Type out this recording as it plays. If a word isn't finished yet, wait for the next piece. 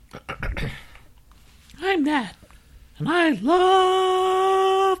I'm Nat, and I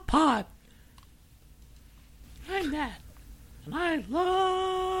love pot. I'm Nat, and I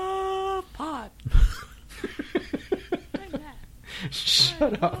love pot. I'm Nat.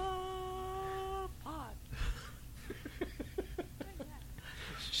 Shut up. Love pot. I'm Nat.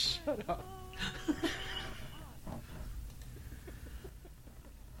 Shut up.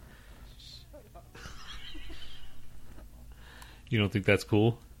 You don't think that's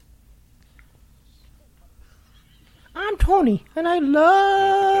cool? I'm Tony, and I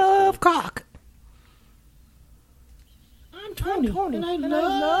love cock. I'm Tony, and I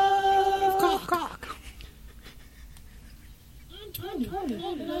love cock. I'm Tony,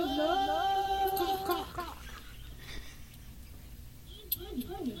 and I love cock. I'm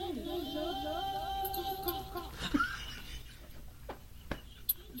Tony, and I love cock.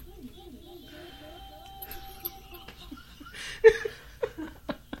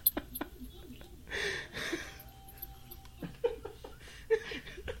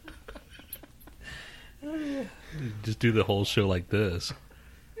 Just do the whole show like this.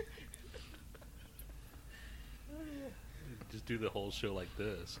 Just do the whole show like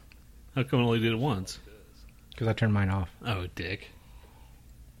this. How come I only did it once? Because I turned mine off. Oh, dick.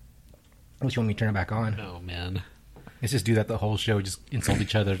 Unless you want me to turn it back on. Oh, man. Let's just do that the whole show. Just insult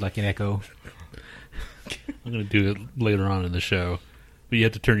each other like an echo. I'm going to do it later on in the show. But you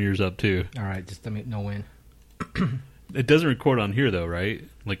have to turn yours up, too. All right, just let me know when. It doesn't record on here, though, right?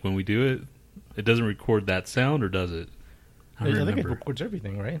 Like, when we do it, it doesn't record that sound, or does it? I don't I think it remember. records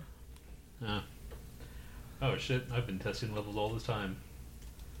everything, right? Oh, shit. I've been testing levels all this time.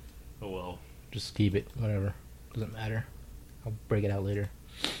 Oh, well. Just keep it, whatever. Doesn't matter. I'll break it out later.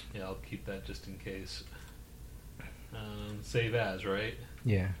 Yeah, I'll keep that just in case. Save as, right?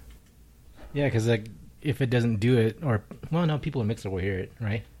 Yeah. Yeah, because like, if it doesn't do it, or... Well, no, people in Mixer will hear it,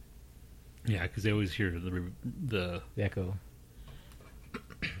 right? Yeah, because they always hear the The echo.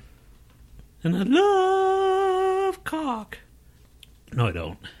 And I love cock. No, I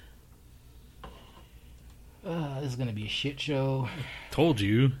don't. This is going to be a shit show. Told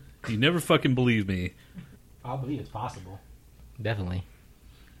you. You never fucking believe me. I'll believe it's possible. Definitely.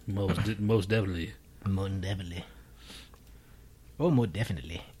 Most definitely. Most definitely. Oh, more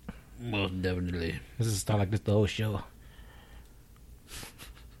definitely. Most definitely. This is start like this the whole show.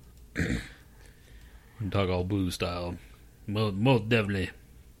 Talk all boo style. Most definitely.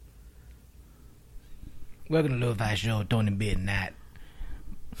 Welcome to Lo-Fi Show, Tony B and Nat.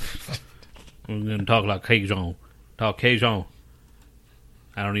 We're going to talk like Cajun. Talk Cajun.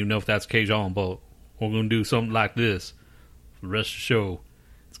 I don't even know if that's Cajun, but we're going to do something like this for the rest of the show.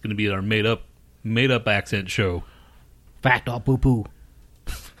 It's going to be our made up accent show. Fact or poo-poo.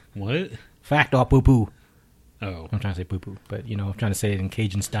 What? Fact or poo-poo. Oh. I'm trying to say poo-poo, but, you know, I'm trying to say it in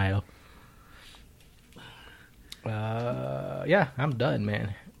Cajun style. Yeah, I'm done,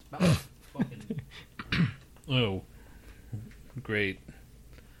 man. Oh. Great.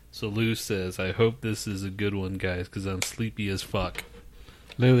 So Lou says, I hope this is a good one, guys, because I'm sleepy as fuck.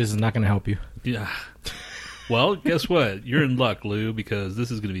 Lou, this is not going to help you. Yeah. Well, guess what? You're in luck, Lou, because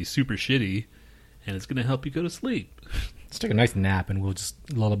this is going to be super shitty, and it's going to help you go to sleep. Let's take a nice nap, and we'll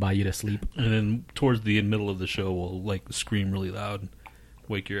just lullaby you to sleep. And then towards the middle of the show, we'll, like, scream really loud,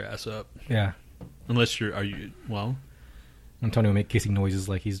 wake your ass up. Yeah. Unless well? Antonio will make kissing noises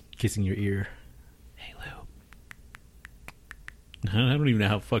like he's kissing your ear. Hey, Lou. I don't even know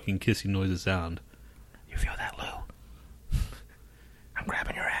how fucking kissing noises sound. You feel that, Lou? I'm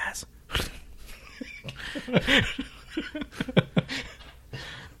grabbing your ass.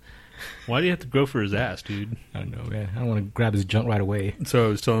 Why do you have to go for his ass, dude? I don't know, man. I don't want to grab his junk right away. So I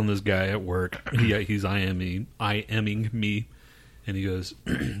was telling this guy at work, he's IMing me, and he goes,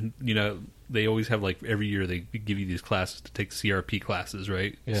 you know, they always have, like, every year they give you these classes to take CRP classes,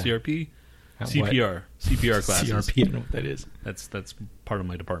 right? Yeah. CRP? What? CPR classes. CRP, I don't know what that is. That's part of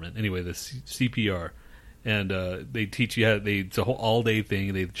my department. Anyway, the CPR. And they teach you it's a whole all-day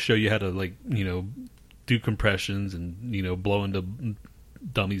thing. They show you how to, like, you know, do compressions and, you know, blow into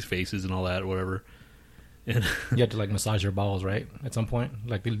dummies' faces and all that or whatever. And you have to, like, massage your balls, right? At some point?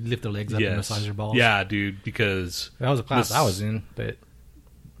 Like, they lift their legs up and massage your balls? Yeah, dude, because... That was a class I was in, but...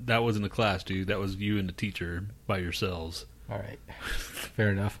 That wasn't a class, dude. That was you and the teacher by yourselves. All right.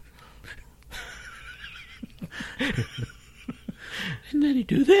 Fair enough. And then you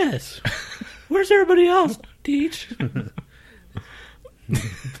do this. Where's everybody else, teach?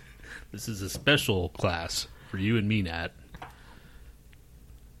 This is a special class for you and me, Nat.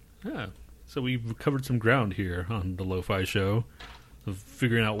 Yeah. So we've covered some ground here on the Lo-Fi Show of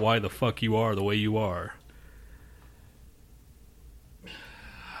figuring out why the fuck you are the way you are.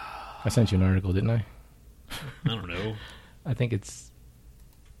 I sent you an article, didn't I? I don't know. I think it's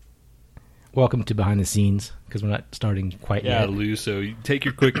welcome to behind the scenes because we're not starting quite Yeah, yet. Lou. So you take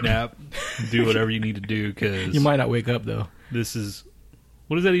your quick nap, do whatever you need to do because You might not wake up though this is.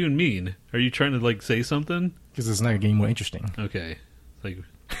 What does that even mean? Are you trying to like say something? because it's not getting more interesting. Okay, like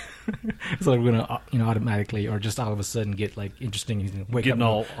It's like we're gonna automatically or just all of a sudden get like interesting. And wake getting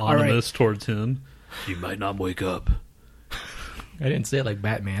up all right. ominous towards him. You might not wake up. I didn't say it like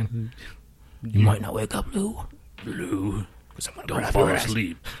Batman. You might not wake up, Lou. Lou, Someone don't grab fall your ass.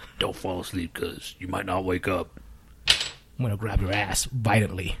 asleep. Don't fall asleep because you might not wake up. I'm gonna grab your ass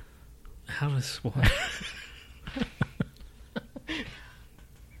violently. How does what?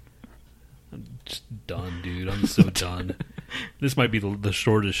 I'm just done, dude. I'm so done. This might be the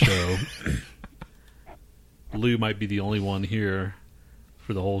shortest show. Lou might be the only one here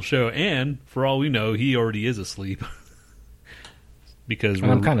for the whole show, and for all we know, he already is asleep. Because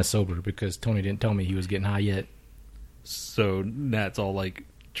And I'm kind of sober because Tony didn't tell me he was getting high yet. so Nat's all like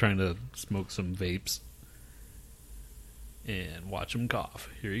trying to smoke some vapes and watch him cough.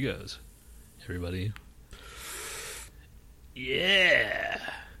 Here he goes, everybody. Yeah.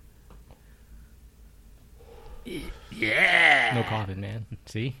 Yeah. No coughing, man.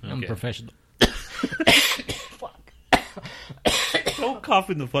 See, I'm a Okay. professional. Don't cough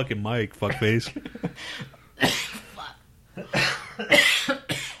in the fucking mic, fuckface.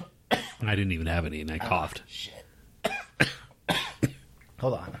 I didn't even have any, and I coughed. Shit.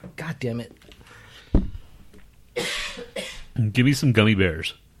 Hold on. God damn it. Give me some gummy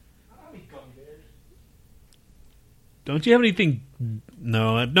bears. Don't you have anything?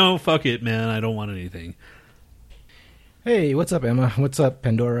 No, fuck it, man. I don't want anything. Hey, what's up, Emma? What's up,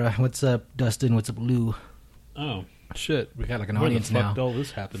 Pandora? What's up, Dustin? What's up, Lou? Oh, shit. We got like an Where audience the fuck now. did all this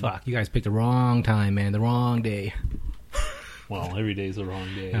happen? Fuck, you guys picked the wrong time, man. The wrong day. Well, every day's the wrong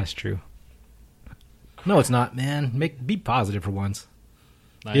day. That's true. No, it's not, man. Be positive for once.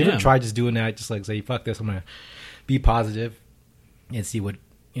 I You ever am. try just doing that? Just like say, fuck this, I'm gonna be positive and see what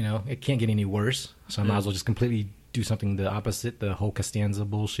it can't get any worse. So I might as well just completely do something the opposite, the whole Costanza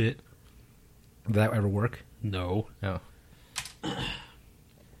bullshit. Did that ever work? No. No.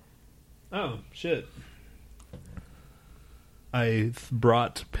 Oh, shit. I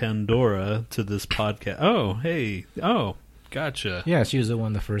brought Pandora to this podcast. Oh, hey. Oh, gotcha. Yeah, she was the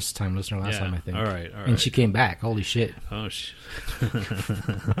one, the first time listener last time, I think. All right. And she came back. Holy shit. Oh, she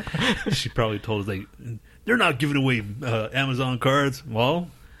probably told us they're not giving away Amazon cards. Well,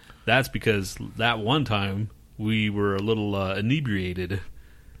 that's because that one time we were a little inebriated.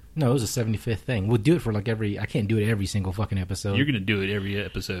 No, it was a 75th thing. We'll do it for like I can't do it every single fucking episode. You're going to do it every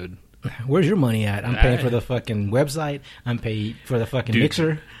episode. Where's your money at? I'm paying for the fucking website. I'm paying for the fucking Dude,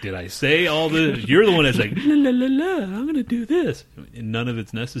 mixer. Did I say all this? You're the one that's like, la, la, la, la, I'm going to do this. And none of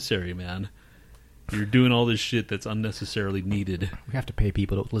it's necessary, man. You're doing all this shit that's unnecessarily needed. We have to pay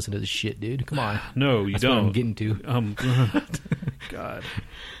people to listen to this shit, dude. Come on. No, you That's don't. what I'm getting to. God.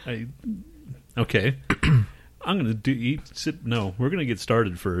 Okay. I'm going to No, we're going to get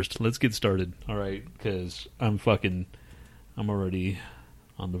started first. Let's get started. All right, because I'm already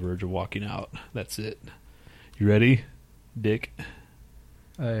on the verge of walking out. That's it. You ready, Dick?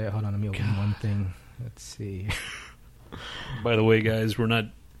 Hold on, let me open one thing. Let's see. By the way, guys, we're not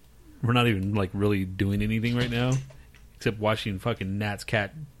even like really doing anything right now, except watching fucking Nat's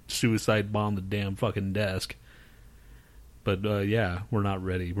cat suicide bomb the damn fucking desk. But yeah, we're not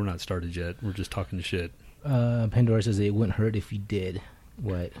ready. We're not started yet. We're just talking shit. Pandora says it wouldn't hurt if you did.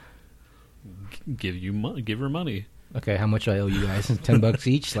 What? Give her money. Okay, how much I owe you guys? $10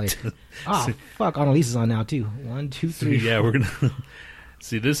 each? Like, fuck, Annalise is on now too. 1, 2, 3. Yeah, we're gonna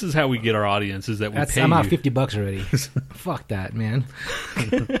see. This is how we get our audience: is that we pay I'm out you. $50 already. Fuck that, man.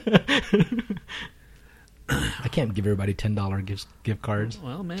 I can't give everybody $10 gift cards.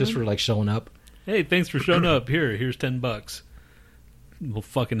 Well, man, just for like showing up. Hey, thanks for showing up. Here's $10. We'll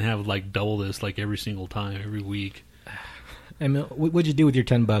fucking have like double this like every single time, every week. I mean, what'd you do with your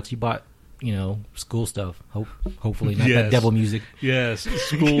 $10? You bought, school stuff. Hopefully not Yes. that devil music. Yes,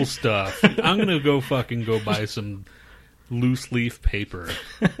 school stuff. I'm gonna go buy some loose leaf paper.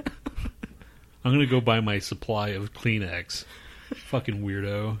 I'm gonna go buy my supply of Kleenex. Fucking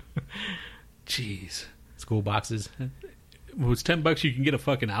weirdo. Jeez. School boxes. Well, it's $10. You can get a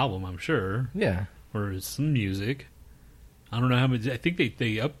fucking album, I'm sure, Yeah. or some music. I don't know how much. I think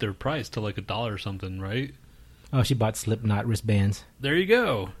they upped their price to like $1 or something, right? Oh, she bought Slipknot wristbands. There you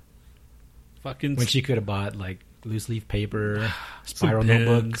go. Fucking. When she could have bought like loose leaf paper, spiral pens.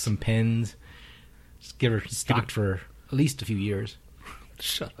 notebook, some pens. Just give her stocked for at least a few years.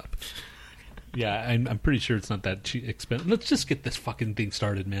 Shut up. Yeah, I'm pretty sure it's not that expensive. Let's just get this fucking thing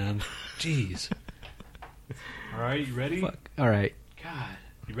started, man. Jeez. All right, you ready? Fuck. All right. God,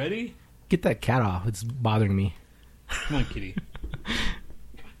 you ready? Get that cat off. It's bothering me. Come on, kitty.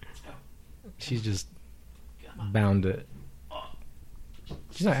 She's just bound to.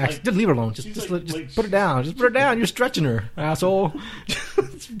 She's not actually. Just leave her alone. Just put her down. Just put her down. You're stretching her, asshole.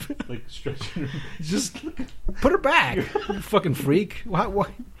 Like stretching her. Just put her back. You fucking freak.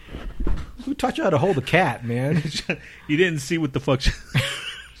 What? Who taught you how to hold a cat, man? You didn't see what the fuck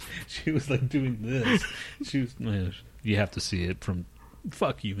she was like doing this. She was. Man, you have to see it from.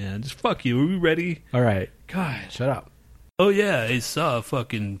 Fuck you, man. Just fuck you. Are we ready? All right. God, shut up. Oh yeah, I saw a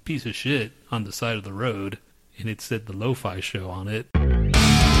fucking piece of shit on the side of the road, and it said the Lo-Fi Show on it.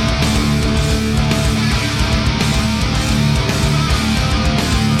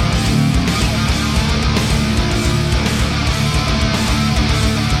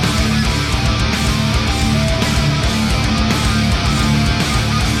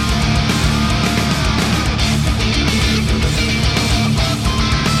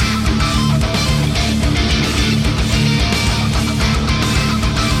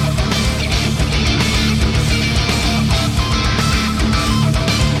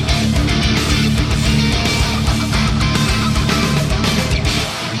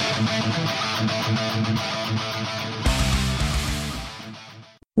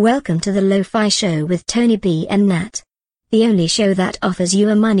 Welcome to the Lo-Fi Show with Tony B and Nat. The only show that offers you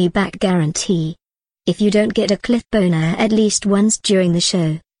a money-back guarantee. If you don't get a clit boner at least once during the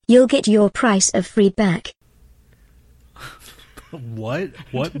show, you'll get your price of free back. What?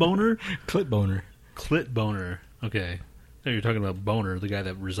 What boner? Clit boner. Clit boner. Okay. No, you're talking about Boner, the guy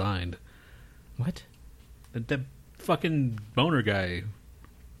that resigned. What? That fucking Boner guy.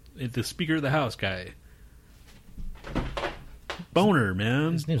 The Speaker of the House guy. Boner,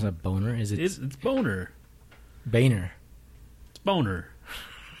 man. His name's not Boner, is it? It's Boner. Boehner. It's Boner.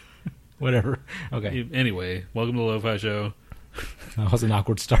 Whatever. Okay. Anyway, welcome to the Lo-Fi Show. That was an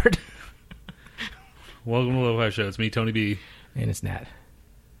awkward start. Welcome to the Lo-Fi Show. It's me, Tony B. And it's Nat.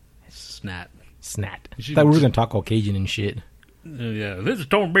 Snat. Snat. I thought we were going to talk all Cajun and shit. Yeah, this is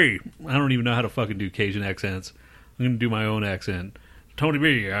Tony B. I don't even know how to fucking do Cajun accents. I'm going to do my own accent. Tony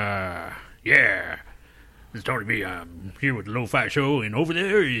B, yeah. This is Tony B. I'm here with the Lo-Fi Show, and over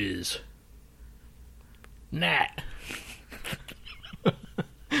there is... Nat.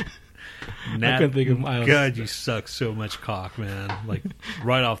 Nat. I couldn't think of my own. God, you suck so much cock, man. Like,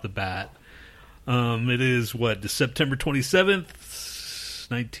 right off the bat. It is, what, September 27th,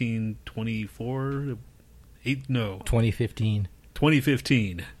 1924? 2015.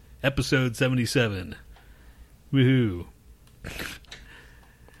 2015. Episode 77. Woohoo.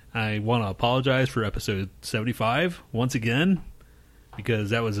 I want to apologize for episode 75 once again,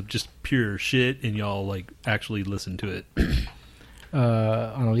 because that was just pure shit, and y'all like actually listened to it.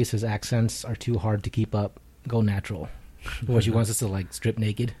 Annalisa's accents are too hard to keep up. Go natural. What, she wants us to like strip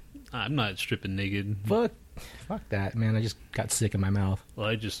naked? I'm not stripping naked. Fuck that, man. I just got sick in my mouth. Well,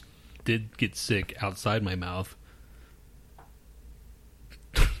 I just did get sick outside my mouth.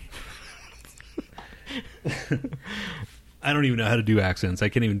 I don't even know how to do accents. I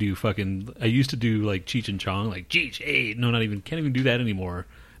can't even do fucking... I used to do like Cheech and Chong, like Cheech, hey. No, not even... Can't even do that anymore.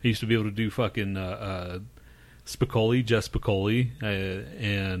 I used to be able to do fucking Spicoli, Jess Spicoli,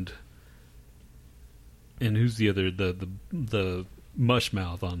 and who's the other... The mush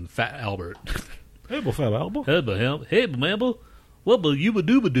mouth on Fat Albert. Hey, Fat Albert. Hey, Mamble. What will you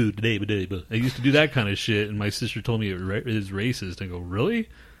do today? I used to do that kind of shit, and my sister told me it is racist. I go, really?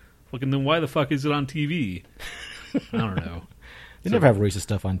 Fucking then why the fuck is it on TV? I don't know. They never have racist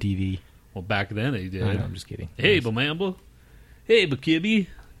stuff on TV. Well, back then they did. I know, I'm just kidding. Hey, Bamamble. Hey, Kibby.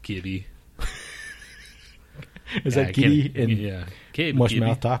 Is that Kitty and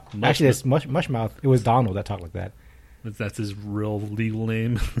Mushmouth talk? Actually, that's Mushmouth. It was Donald that talked like that. That's his real legal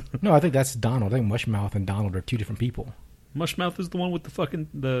name? No, I think that's Donald. I think Mushmouth and Donald are two different people. Mushmouth is the one with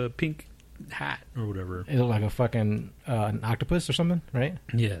the pink hat or whatever. It looked like a fucking an octopus or something, right?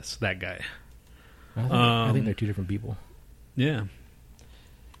 Yes, that guy. I think they're two different people. Yeah.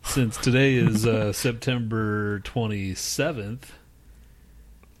 Since today is September 27th,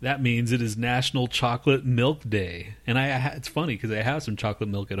 that means it is National Chocolate Milk Day. And it's funny because I have some chocolate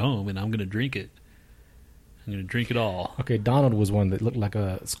milk at home, and I'm going to drink it. I'm going to drink it all. Okay, Donald was one that looked like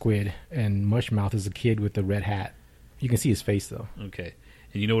a squid, and Mushmouth is a kid with the red hat. You can see his face, though. Okay.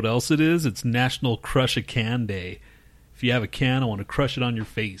 And you know what else it is? It's National Crush a Can Day. If you have a can, I want to crush it on your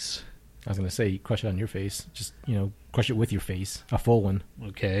face. I was going to say, crush it on your face. Just, crush it with your face. A full one.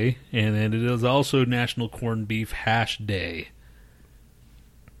 Okay. And then it is also National Corned Beef Hash Day.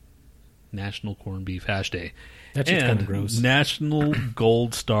 National Corned Beef Hash Day. That shit's And kind of gross. National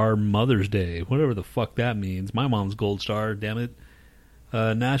Gold Star Mother's Day. Whatever the fuck that means. My mom's Gold Star, damn it.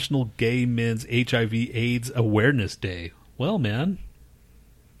 National Gay Men's HIV/AIDS Awareness Day. Well, man.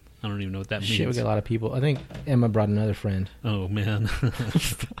 I don't even know what that means. Shit, we got a lot of people. I think Emma brought another friend. Oh, man.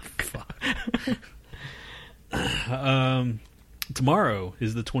 Fuck. Tomorrow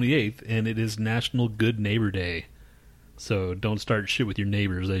is the 28th, and it is National Good Neighbor Day. So don't start shit with your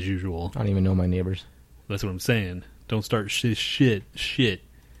neighbors as usual. I don't even know my neighbors. That's what I'm saying. Don't start shit. It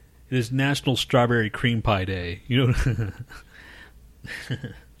is National Strawberry Cream Pie Day. You know.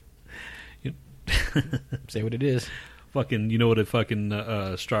 Say what it is. Fucking, you know what a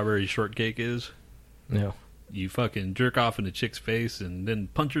fucking strawberry shortcake is? No. You fucking jerk off in a chick's face and then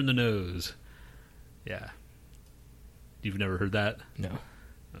punch her in the nose. Yeah. You've never heard that? No.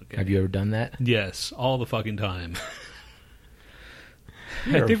 Okay. Have you ever done that? Yes, all the fucking time.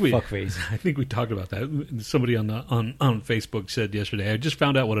 You're I think a fuckface. I think we talked about that. Somebody on Facebook said yesterday, I just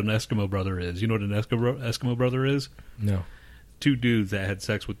found out what an Eskimo brother is. You know what an Eskimo brother is? No. Two dudes that had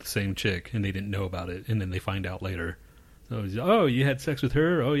sex with the same chick and they didn't know about it, and then they find out later. So, oh, you had sex with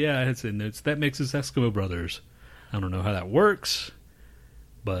her? Oh, yeah. That makes us Eskimo brothers. I don't know how that works,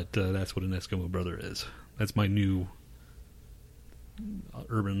 but that's what an Eskimo brother is. That's my new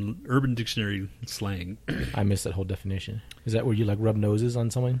Urban Dictionary slang. I missed that whole definition. Is that where you like rub noses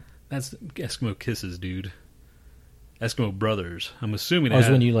on someone? That's Eskimo kisses, dude. Eskimo brothers. I'm assuming. Oh, it's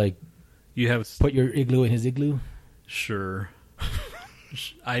when you like you have put your igloo in his igloo. Sure.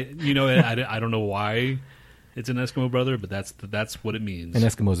 I don't know why it's an Eskimo brother, but that's what it means. And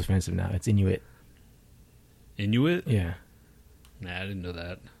Eskimo is offensive now. It's Inuit. Inuit? Yeah. Nah, I didn't know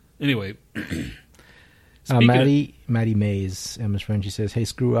that. Anyway. Maddie Mays, Emma's friend, she says, "Hey,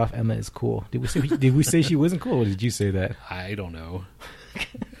 screw off. Emma is cool." Did we say she wasn't cool, or did you say that? I don't know.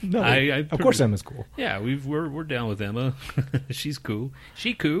 No, of course Emma's cool. Yeah, we're down with Emma. She's cool.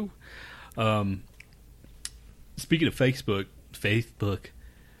 She cool. Speaking of Facebook.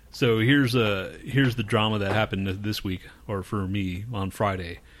 So here's the drama that happened this week, or for me on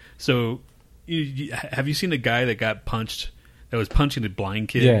Friday. So have you seen a guy that got punched? That was punching a blind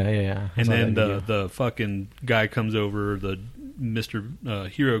kid. Yeah. And then the fucking guy comes over, the Mr.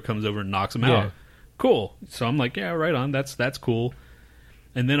 Hero comes over and knocks him out. Cool. So I'm like, yeah, right on. That's cool.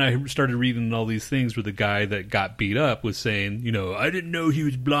 And then I started reading all these things where the guy that got beat up was saying, I didn't know he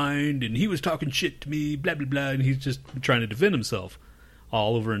was blind, and he was talking shit to me, blah, blah, blah, and he's just trying to defend himself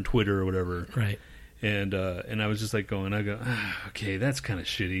all over in Twitter or whatever. Right. And I was just like okay, that's kind of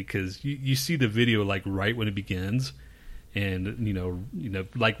shitty, because you see the video like right when it begins. And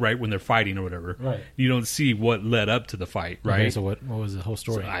like right when they're fighting or whatever, right? You don't see what led up to the fight, right? Okay, so what was the whole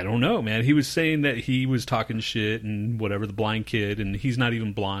story? So I don't know, man. He was saying that he was talking shit and whatever, the blind kid, and he's not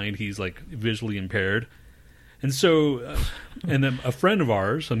even blind; he's like visually impaired. And so, and then a friend of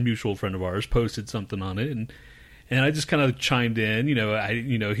ours, a mutual friend of ours, posted something on it, and I just kind of chimed in.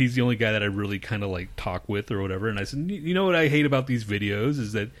 He's the only guy that I really kind of like talk with or whatever. And I said, you know what I hate about these videos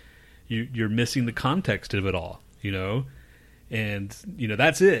is that you're missing the context of it all, And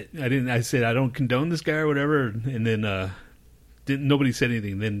that's it. I said I don't condone this guy or whatever, and then nobody said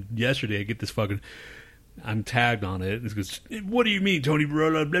anything. Then yesterday I get this fucking, I'm tagged on it. It goes, "What do you mean, Tony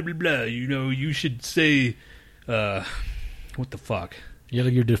Barola? Blah blah blah. You should say, what the fuck."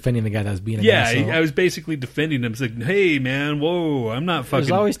 You're defending the guy that was being an asshole. I was basically defending him. It's like, hey, man, whoa, I'm not fucking...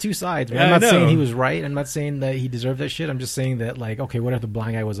 There's always two sides, man. Yeah, I'm not saying he was right. I'm not saying that he deserved that shit. I'm just saying that, like, okay, what if the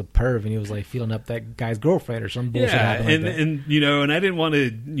blind guy was a perv and he was, like, feeling up that guy's girlfriend or some bullshit happened like that? And I didn't want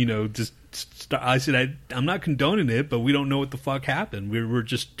to, just... I said, I'm not condoning it, but we don't know what the fuck happened. We're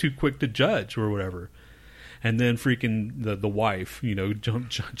just too quick to judge or whatever. And then freaking the wife,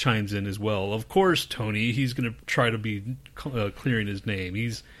 chimes in as well. Of course, Tony, he's going to try to be clearing his name.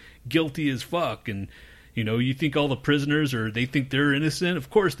 He's guilty as fuck. And, you think all the prisoners they think they're innocent? Of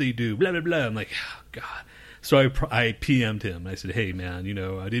course they do. Blah, blah, blah. I'm like, oh, God. So I PM'd him. I said, hey, man,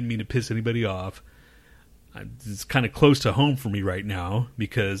 I didn't mean to piss anybody off. It's kind of close to home for me right now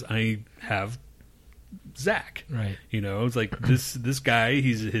because I have Zach. Right. It's like this guy,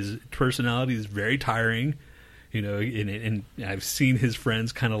 his personality is very tiring. And I've seen his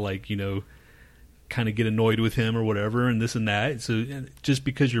friends kind of like, kind of get annoyed with him or whatever and this and that. So just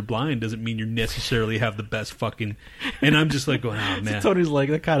because you're blind doesn't mean you necessarily have the best fucking... And I'm just like going, oh, man. So Tony's like,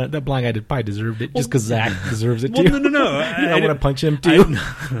 that blind guy probably deserved it just because Zach deserves it too. Well, no. I want to punch him too.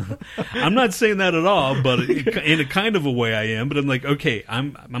 I'm not saying that at all, but in a kind of a way I am. But I'm like, okay,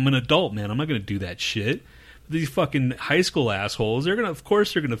 I'm an adult, man. I'm not going to do that shit. these fucking high school assholes, of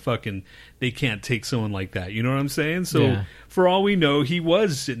course they're gonna fucking, they can't take someone like that. You know what I'm saying? So for all we know, he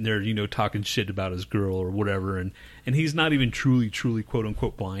was sitting there, talking shit about his girl or whatever, and he's not even truly quote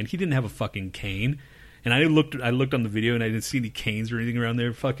unquote blind. He didn't have a fucking cane. And I looked on the video and I didn't see any canes or anything around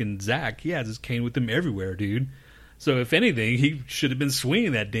there. Fucking Zach, he has his cane with him everywhere, dude. So if anything, he should have been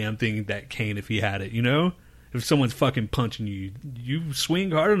swinging that damn thing, that cane, if he had it. If someone's fucking punching you, you swing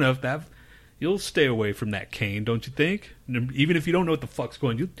hard enough that you'll stay away from that cane, don't you think? And even if you don't know what the fuck's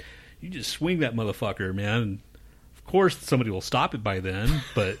going, you just swing that motherfucker, man. And of course, somebody will stop it by then,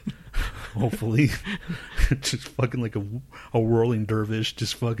 but hopefully, just fucking like a whirling dervish,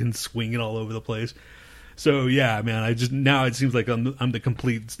 just fucking swinging all over the place. So yeah, man, now it seems like I'm the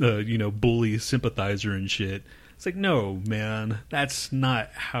complete bully sympathizer and shit. It's like, no, man, that's not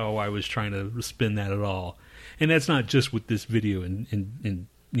how I was trying to spin that at all. And that's not just with this video and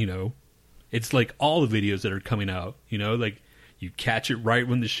it's like all the videos that are coming out, like you catch it right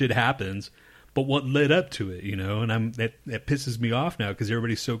when the shit happens, but what led up to it, and that pisses me off now because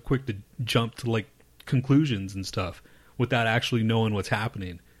everybody's so quick to jump to like conclusions and stuff without actually knowing what's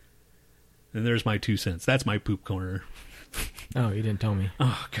happening. And there's my 2 cents. That's my poop corner. Oh, you didn't tell me.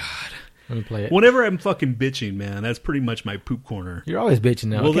 Oh, God. Let me play it. Whenever I'm fucking bitching, man, that's pretty much my poop corner. You're always bitching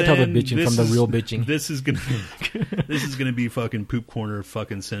now. Well, I can't tell the bitching from the real bitching. This is gonna be fucking poop corner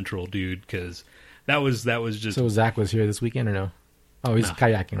fucking central, dude, because that was just... So Zach was here this weekend or no? Oh, he's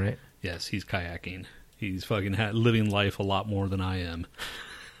kayaking, right? Yes, he's kayaking. He's fucking living life a lot more than I am.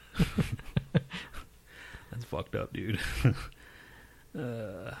 That's fucked up, dude.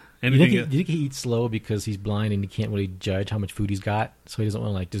 You think he eats slow because he's blind and he can't really judge how much food he's got, so he doesn't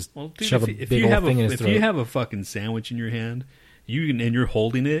want to like just shove a big old thing in his throat? If you have a fucking sandwich in your hand, and you're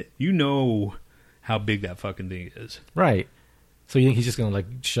holding it, you know how big that fucking thing is, right? So you think he's just gonna like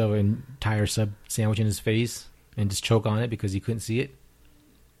shove an entire sub sandwich in his face and just choke on it because he couldn't see it?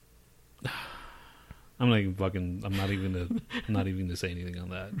 I'm not even gonna say anything on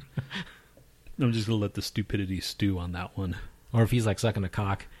that. I'm just gonna let the stupidity stew on that one. Or if he's like sucking a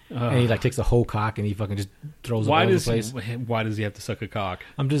cock and he like takes the whole cock and he fucking just throws it all over the place. Why does he have to suck a cock?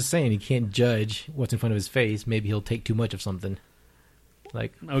 I'm just saying he can't judge what's in front of his face. Maybe he'll take too much of something.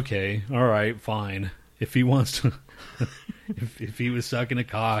 Like, okay, all right, fine. If he wants to, if he was sucking a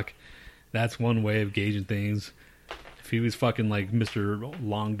cock, that's one way of gauging things. If he was fucking like Mr.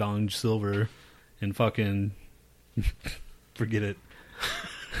 Long Dong Silver and fucking forget it.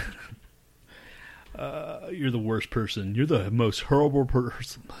 You're the worst person. You're the most horrible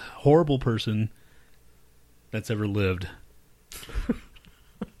person that's ever lived.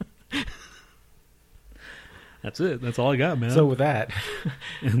 That's it. That's all I got, man. So with that,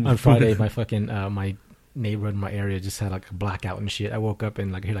 on Friday, my fucking my neighborhood in my area just had like a blackout and shit. I woke up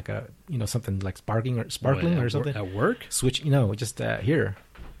and like hear like a something like sparkling or something at work. Switch, just here.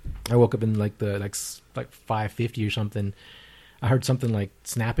 I woke up in like the like 5:50 or something. I heard something like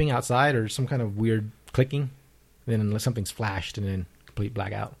snapping outside or some kind of weird clicking. Then something's flashed and then complete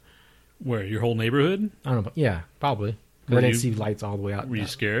blackout. Where, your whole neighborhood? I don't know. Yeah, probably. But I didn't see lights all the way out. Were you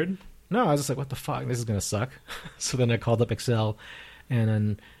scared? No, I was just like, what the fuck? This is going to suck. So then I called up Excel and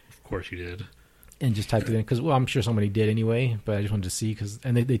then... Of course you did. And just typed it in because, well, I'm sure somebody did anyway, but I just wanted to see because...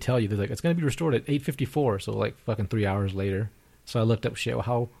 And they tell you, they're like, it's going to be restored at 8:54, so like fucking 3 hours later. So I looked up shit, well,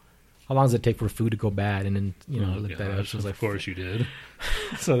 how long does it take for food to go bad? And then, I looked that up. So of course you did.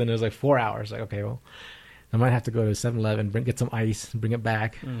 So then it was like 4 hours. Like, okay, well, I might have to go to 7-Eleven, get some ice, and bring it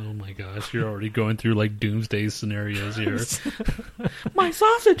back. Oh my gosh, you're already going through like doomsday scenarios here. My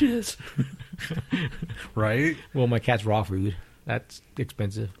sausages! Right? Well, my cat's raw food. That's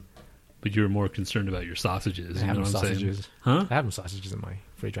expensive. But you were more concerned about your sausages. I have no sausages. Huh? I have no sausages in my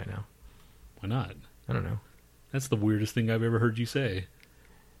fridge right now. Why not? I don't know. That's the weirdest thing I've ever heard you say.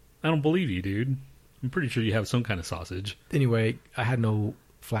 I don't believe you, dude. I'm pretty sure you have some kind of sausage. Anyway, I had no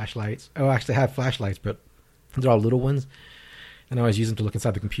flashlights. Oh, actually, I have flashlights, but they're all little ones. And I always use them to look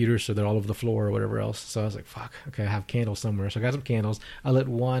inside the computer, so they're all over the floor or whatever else. So I was like, fuck, okay, I have candles somewhere. So I got some candles. I lit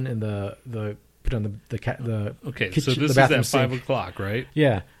one in the put on the okay, kitchen, so this the is at sink. 5 o'clock, right?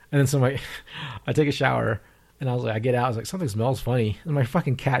 Yeah. And then so I take a shower, and I was like, I get out, I was like, something smells funny. And my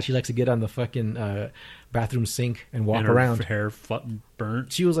fucking cat, she likes to get on the fucking bathroom sink and walk around. Her hair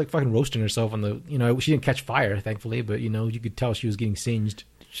burnt. She was like fucking roasting herself on the, she didn't catch fire, thankfully, but you could tell she was getting singed.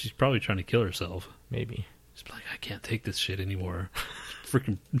 She's probably trying to kill herself. Maybe. She's like, I can't take this shit anymore.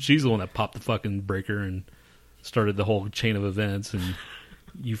 Freaking, she's the one that popped the fucking breaker and started the whole chain of events, and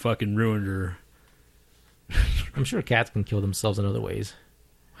you fucking ruined her. I'm sure cats can kill themselves in other ways.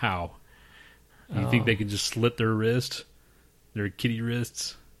 How? You think they can just slit their wrist? Their kitty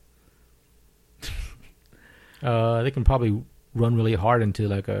wrists? They can probably run really hard into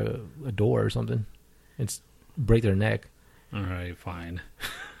like a door or something. It's break their neck. All right, fine.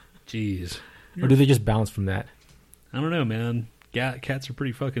 Jeez. Or do they just bounce from that? I don't know, man. Cats are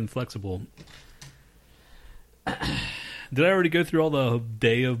pretty fucking flexible. Did I already go through all the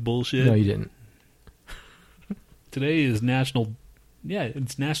day of bullshit? No, you didn't. Today is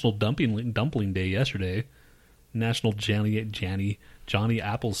it's National Dumpling Day yesterday. National Johnny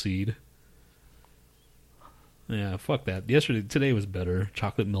Appleseed. Yeah, fuck that. Today was better.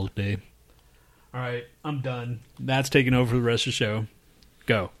 Chocolate Milk Day. All right, I'm done. That's taking over the rest of the show.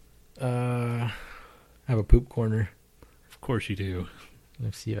 Go. I have a poop corner. Of course you do.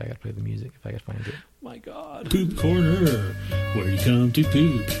 Let's see if I gotta play the music, if I can find it. My God. Poop Corner, where you come to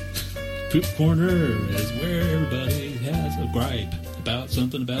poop. Poop Corner is where everybody has a gripe about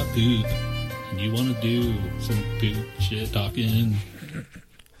something about poop. And you want to do some poop shit talking.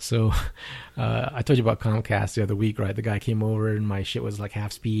 So, I told you about Comcast the other week, right? The guy came over and my shit was like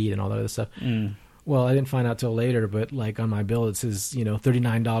half speed and all that other stuff. Well, I didn't find out till later, but like on my bill it says,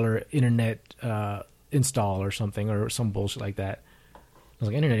 $39 internet install or something or some bullshit like that. I was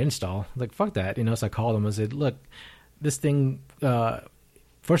like, internet install? Like, fuck that. So I called him and said, look, this thing,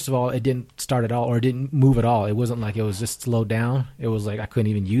 first of all, it didn't start at all or it didn't move at all. It wasn't like it was just slowed down. It was like I couldn't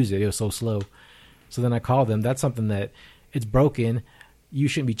even use it. It was so slow. So then I called them. That's something that it's broken. You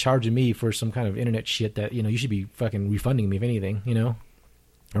shouldn't be charging me for some kind of internet shit that, you should be fucking refunding me if anything,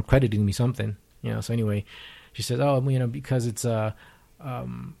 or crediting me something, So anyway, she says, oh, because it's,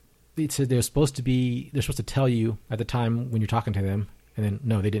 it said they're supposed to tell you at the time when you're talking to them. And then,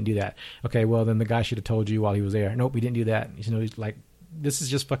 no, they didn't do that. Okay, well, then the guy should have told you while he was there. Nope, we didn't do that. He's like, this is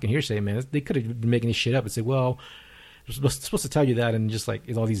just fucking hearsay, man. They could have been making this shit up and say, well, they're supposed to tell you that, and just like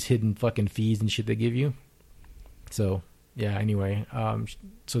it's all these hidden fucking fees and shit they give you. So, yeah, anyway.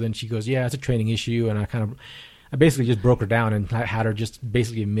 So then she goes, yeah, it's a training issue. And I basically just broke her down and had her just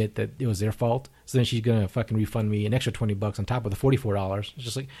basically admit that it was their fault. So then she's going to fucking refund me an extra $20 on top of the $44. It's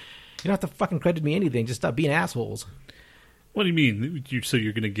just like, you don't have to fucking credit me anything. Just stop being assholes. What do you mean? So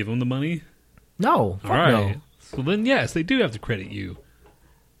you're going to give them the money? No. Fuck all right. No. Well, then, yes, they do have to credit you.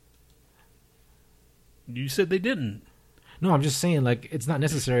 You said they didn't. No, I'm just saying, like, it's not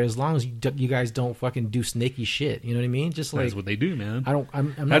necessary as long as you guys don't fucking do snaky shit. You know what I mean? Just like that's what they do, man.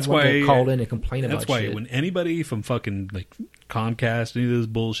 I'm not going to call in and complain about shit. That's why when anybody from fucking like Comcast, any of those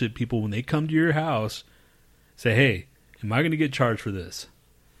bullshit people, when they come to your house, say, "Hey, am I going to get charged for this?"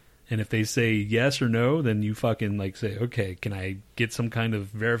 And if they say yes or no, then you fucking like say, "Okay, can I get some kind of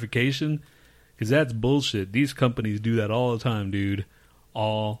verification?" Because that's bullshit. These companies do that all the time, dude.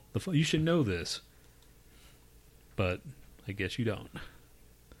 You should know this, but I guess you don't.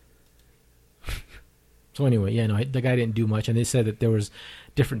 So anyway, yeah, no, the guy didn't do much, and they said that there was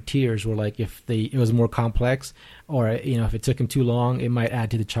different tiers where, like, if it was more complex, or if it took him too long, it might add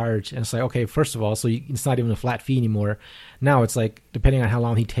to the charge. And it's like, okay, first of all, so it's not even a flat fee anymore. Now it's like depending on how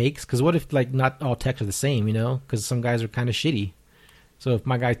long he takes. Because what if like not all techs are the same? Because some guys are kind of shitty. So if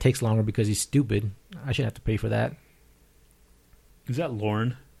my guy takes longer because he's stupid, I shouldn't have to pay for that. Is that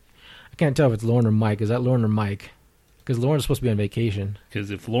Lauren? I can't tell if it's Lauren or Mike. Is that Lauren or Mike? Because Lauren's supposed to be on vacation.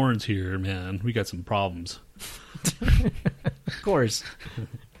 Because if Lauren's here, man, we got some problems. Of course.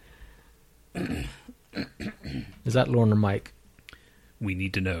 Is that Lauren or Mike? We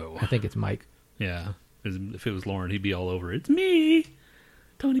need to know. I think it's Mike. Yeah. If it was Lauren, he'd be all over it. It's me,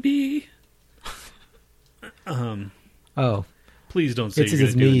 Tony B. Oh. Please don't say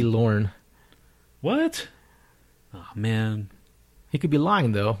it's me, Lauren. What? Oh, man. He could be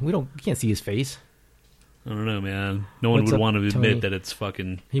lying, though. We can't see his face. I don't know, man. No one would want to admit that it's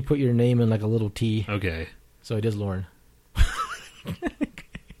fucking... He put your name in like a little T. Okay. So it is Lauren.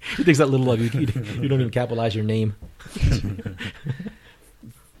 He thinks that little of you. You don't even capitalize your name.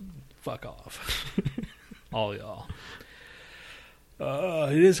 Fuck off. All y'all.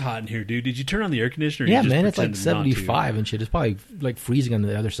 It is hot in here, dude. Did you turn on the air conditioner? Yeah, man. It's like 75 and shit. It's probably like freezing on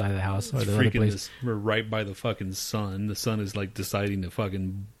the other side of the house. Or the other place. We're right by the fucking sun. The sun is like deciding to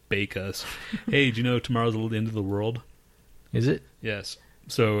fucking bake us. Hey, do you know tomorrow's the end of the world? Is it? Yes.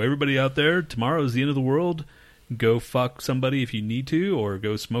 So everybody out there, tomorrow is the end of the world. Go fuck somebody if you need to, or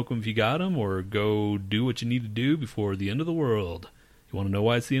go smoke them if you got them, or go do what you need to do before the end of the world. You want to know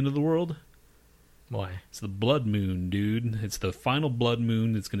why it's the end of the world? Why? It's the blood moon, dude. It's the final blood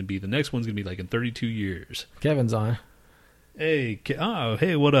moon. It's going to be, the next one's going to be like in 32 years. Kevin's on. Hey,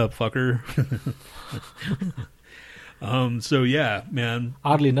 hey, what up, fucker? So yeah, man.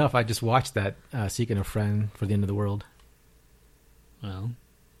 Oddly enough, I just watched that Seeking a Friend for the End of the World. Well,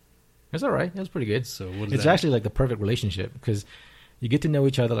 it's all right. It was pretty good. So what is it's that? Actually like the perfect relationship because You get to know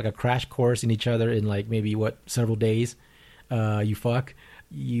each other like a crash course in each other in like maybe several days. You fuck.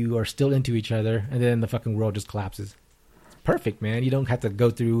 You are still into each other, and then the fucking world just collapses. It's perfect, man. You don't have to go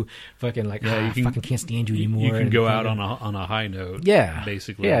through fucking like, I fucking can't stand you anymore. You can go out on a high note. Yeah,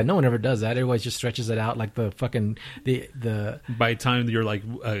 basically. Yeah, no one ever does that. Everybody just stretches it out like the fucking the. By the time you're like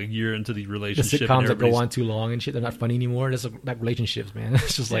a year into the The relationship, sitcoms that go on too long and shit, they're not funny anymore. That's like relationships, man.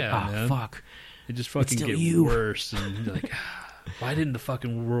 It's just like, man. Fuck. It just fucking still get you. worse, and you're like, why didn't the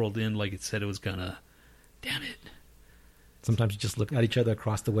fucking world end like it said it was gonna? Damn it. Sometimes you just look at each other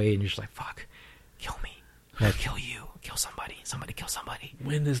across the way and you're just like, fuck, kill me. Or kill you. Kill somebody. Somebody kill somebody.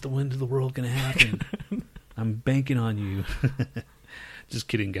 When is the end of the world gonna happen? I'm banking on you. Just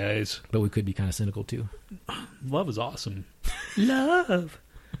kidding, guys. But we could be kind of cynical too. Love is awesome. Love.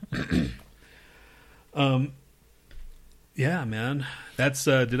 Yeah, man. That's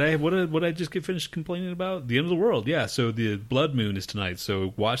what did I just get finished complaining about? The end of the world. Yeah, so the blood moon is tonight.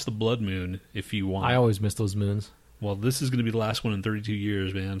 So watch the blood moon if you want. I always miss those moons. Well, this is going to be the last one in 32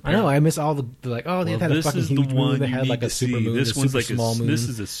 years, man. I know. I miss all the like. Oh, they had a fucking huge moon. They had like a super moon. This one's like small moon. This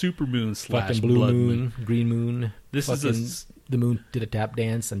is a super moon / fucking blue blood moon, green moon. This is the moon did a tap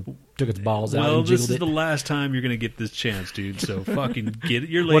dance and took its balls out Well, and this jiggled is it. the last time you're going to get this chance, dude. So fucking get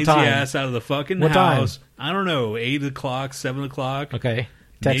your lazy ass out of the fucking What house. time? I don't know, 8 o'clock, 7 o'clock. Okay,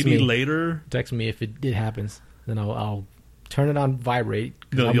 text Maybe me later. Text me if it happens. Then I'll turn it on vibrate.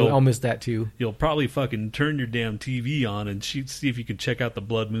 No, I'll miss that too. You'll probably fucking turn your damn TV on and see if you can check out the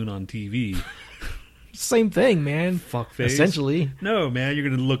blood moon on TV. Same thing, man. Fuckface. Essentially. No, man, you're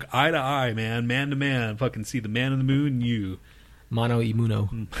going to look eye to eye, man to man. Fucking see the man in the moon and you. Mono y muno.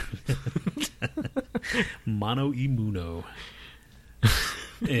 Mono y muno.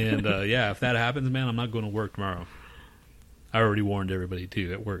 And yeah, if that happens, man, I'm not going to work tomorrow. I already warned everybody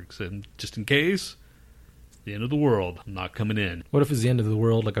too at work. So just in case, the end of the world, I'm not coming in. What if it's the end of the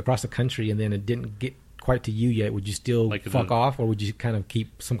world, like across the country, and then it didn't get quite to you yet? Would you still Like fuck off, or would you kind of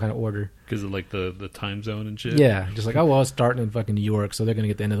keep some kind of order? Because of like the time zone and shit? Yeah, just like, oh, well, it's starting in fucking New York, so they're going to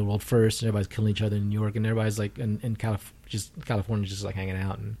get the end of the world first, and everybody's killing each other in New York, and everybody's like, in California's just like hanging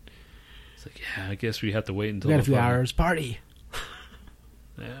out. And It's like, yeah, I guess we have to wait until we got a the few fucking- hours, party.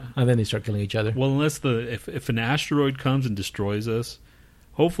 Yeah. And then they start killing each other. Well, unless if an asteroid comes and destroys us,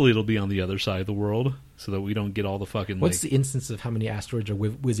 hopefully it'll be on the other side of the world, so that we don't get all the fucking. What's the instance of how many asteroids are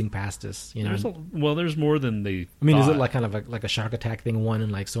whizzing past us? You know, there's more than they. I mean, thought. is it like kind of like a shark attack thing? One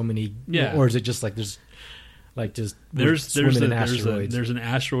and like so many, Yeah. or is it just like there's there's in asteroids? there's an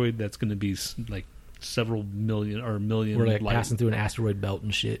asteroid that's going to be like several million or a million. We're like light- passing through an asteroid belt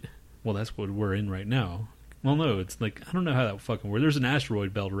and shit. Well, that's what we're in right now. Well, no, it's like I don't know how that fucking works. There's an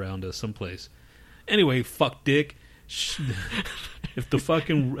asteroid belt around us someplace. Anyway, fuck dick. If the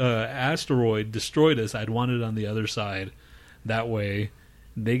fucking asteroid destroyed us, I'd want it on the other side. That way,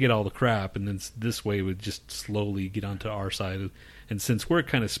 they get all the crap, and then this way would just slowly get onto our side. And since we're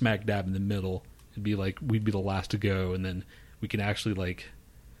kind of smack dab in the middle, it'd be like we'd be the last to go, and then we can actually like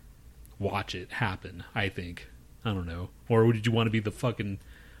watch it happen. I think. I don't know. Or would you want to be the fucking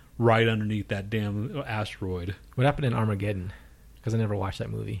right underneath that damn asteroid? What happened in Armageddon? Because I never watched that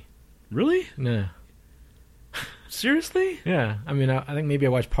movie. Really? No. Seriously? Yeah. I mean, I think maybe I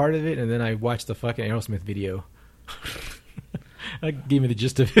watched part of it, and then I watched the fucking Aerosmith video. That gave me the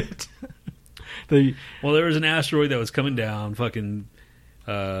gist of it. Well, there was an asteroid that was coming down. Fucking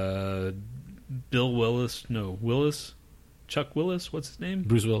Bill Willis. No, Willis. Chuck Willis? What's his name?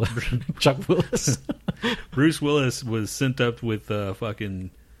 Bruce Willis. Chuck Willis. Bruce Willis was sent up with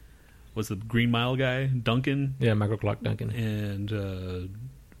fucking... What's the Green Mile guy? Duncan? Yeah, Michael Clark Duncan. And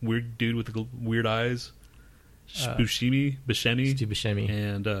weird dude with the weird eyes. Buscemi. Steve Buscemi.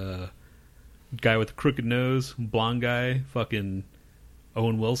 And guy with the crooked nose. Blonde guy. Fucking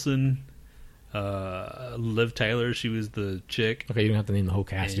Owen Wilson. Liv Tyler, she was the chick. Okay, you don't have to name the whole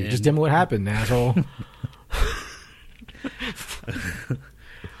cast. Dude. And- Just tell me what happened, asshole.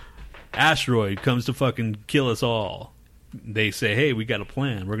 Asteroid comes to fucking kill us all. They say, hey, we got a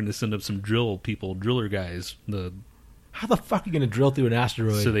plan. We're going to send up some driller guys. How the fuck are you going to drill through an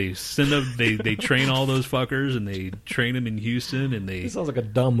asteroid? So they send up, they train all those fuckers, and they train them in Houston, and This sounds like a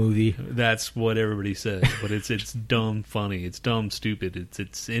dumb movie. that's what everybody says. But it's dumb funny. It's dumb stupid.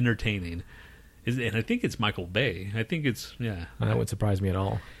 It's entertaining. And I think it's Michael Bay. I think it's, yeah. That wouldn't surprise me at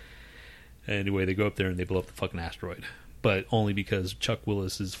all. Anyway, they go up there and they blow up the fucking asteroid. But only because Chuck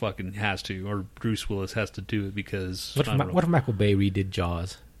Willis has to, or Bruce Willis has to do it because... What if Michael Bay redid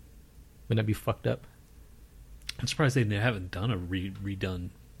Jaws? Wouldn't that be fucked up? I'm surprised they haven't done a redone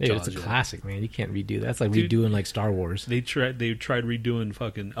Hey, Jaws it's a yet. classic, man. You can't redo that. That's like Dude, redoing like Star Wars. They tried redoing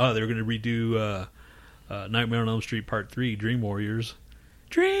fucking... Oh, they were going to redo Nightmare on Elm Street Part 3, Dream Warriors.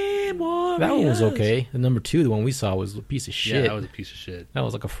 Dream Warriors! That one was okay. The number 2, the one we saw, was a piece of shit. Yeah, that was a piece of shit. That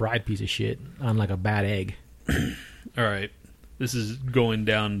was like a fried piece of shit on like a bad egg. All right. This is going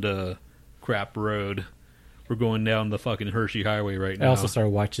down the crap road. We're going down the fucking Hershey Highway right now. I also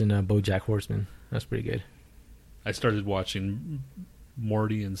started watching BoJack Horseman. That's pretty good. I started watching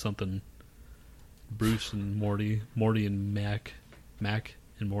Morty and something. Bruce and Morty. Morty and Mac. Mac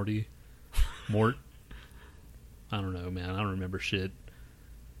and Morty. Mort. I don't know, man. I don't remember shit.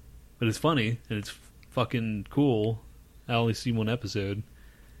 But it's funny, and it's fucking cool. I only see one episode.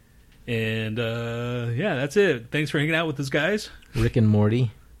 And, yeah, that's it. Thanks for hanging out with us, guys. Rick and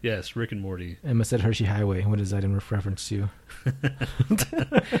Morty. Yes, Rick and Morty. Emma said Hershey Highway. What is that in reference to?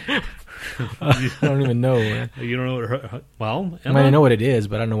 I don't even know, man. You don't know what... Well, Emma, I know what it is,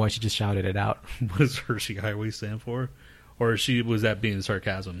 but I don't know why she just shouted it out. What does Hershey Highway stand for? Or was that being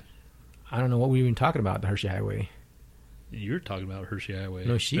sarcasm? I don't know what we were even talking about, the Hershey Highway. You're talking about Hershey Highway.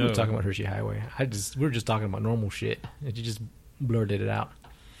 No, she was talking about Hershey Highway. We were just talking about normal shit. And she just blurted it out.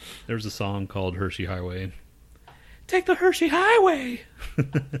 There's a song called Hershey Highway. Take the Hershey Highway!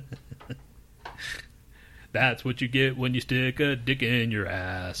 That's what you get when you stick a dick in your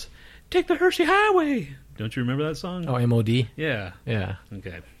ass. Take the Hershey Highway! Don't you remember that song? Oh, M.O.D.? Yeah. Yeah.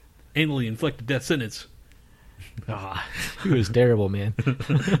 Okay. Anally inflicted death sentence. He was terrible, man.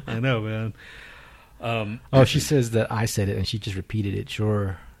 I know, man. She says that I said it and she just repeated it.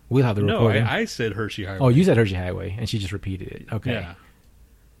 Sure. We'll have the recording. No, I said Hershey Highway. Oh, you said Hershey Highway and she just repeated it. Okay. Yeah.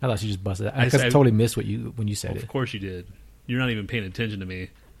 I thought she just busted it. I totally missed when you said it. Of course you did. You're not even paying attention to me.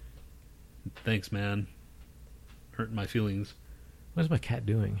 Thanks, man. Hurting my feelings. What is my cat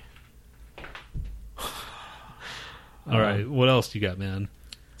doing? All right. What else do you got, man?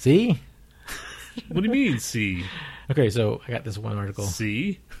 See? What do you mean, see? Okay, so I got this one article.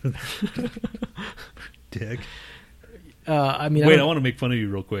 See? Dick. Wait, I want to make fun of you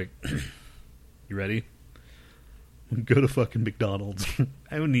real quick. You ready? Go to fucking McDonald's.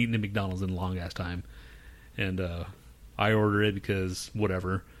 I haven't eaten at McDonald's in a long ass time. And I order it because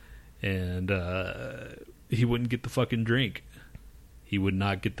whatever. And he wouldn't get the fucking drink. He would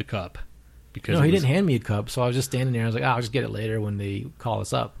not get the cup. Because he didn't hand me a cup, so I was just standing there. I was like, I'll just get it later when they call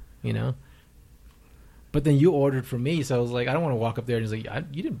us up, you know? But then you ordered for me, so I was like, I don't want to walk up there and he's like,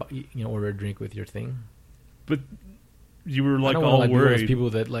 you didn't order a drink with your thing. But you were like I don't all want to worried. People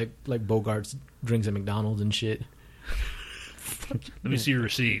that like Bogart's drinks at McDonald's and shit. Let me see your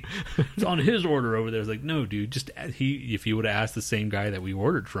receipt. It's on his order over there. It's like, no, dude. If he would have asked the same guy that we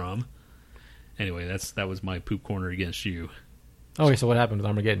ordered from. Anyway, that was my poop corner against you. Okay, so what happened with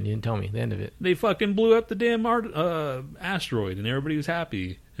Armageddon? You didn't tell me the end of it. They fucking blew up the damn asteroid, and everybody was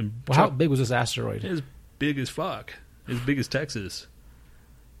happy. And how big was this asteroid? As big as fuck. As big as Texas.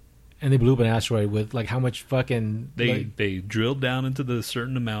 And they blew up an asteroid with like how much fucking... They drilled down into the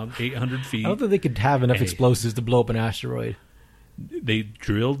certain amount, 800 feet. I don't think they could have enough explosives to blow up an asteroid. They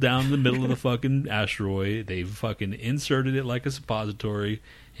drilled down the middle of the fucking asteroid. They fucking inserted it like a suppository,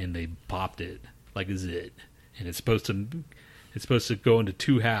 and they popped it like a zit. And it's supposed to go into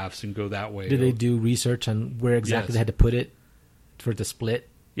two halves and go that way. Did they do research on where exactly they had to put it for it to split?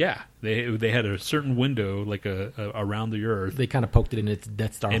 Yeah, they had a certain window like around the Earth. They kind of poked it in its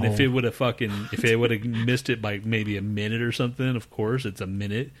Death Star hole. And if it would have missed it by maybe a minute or something, of course it's a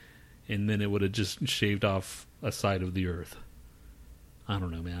minute, and then it would have just shaved off a side of the Earth. I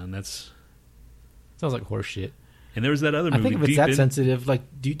don't know, man. Sounds like horse shit. And there was that other movie. I think if it's that sensitive, like,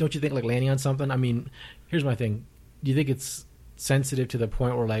 don't you think like landing on something? I mean, here's my thing. Do you think it's sensitive to the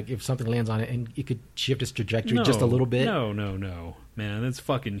point where like if something lands on it and it could shift its trajectory just a little bit? No, man. That's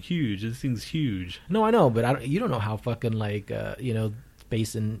fucking huge. This thing's huge. No, I know, but you don't know how fucking like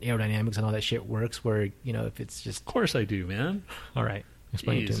space and aerodynamics and all that shit works. Where if it's just. Of course I do, man. All right,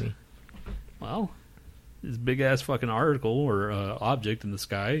 explain it to me. Well, this big ass fucking article or object in the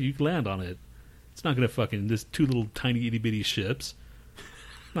sky, you can land on it. It's not gonna fucking this two little tiny itty bitty ships.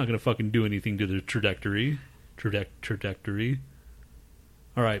 Not gonna fucking do anything to the trajectory.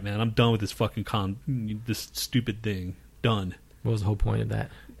 All right, man. I'm done with this fucking this stupid thing. Done. What was the whole point of that?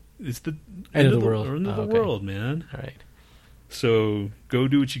 It's the end of the world. End of the world, man. All right. So go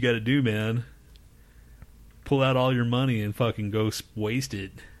do what you got to do, man. Pull out all your money and fucking go waste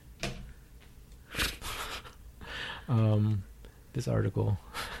it. This article.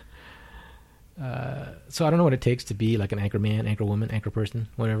 So I don't know what it takes to be like an anchor man, anchor woman, anchor person,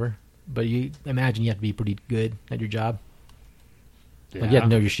 whatever. But you imagine you have to be pretty good at your job. Yeah. Like you have to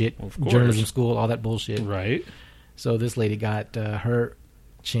know your shit. Well, journalism school, all that bullshit. Right. So this lady got her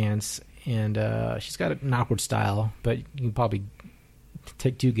chance, and she's got an awkward style, but you can probably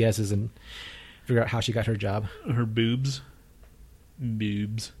take two guesses and figure out how she got her job. Her boobs.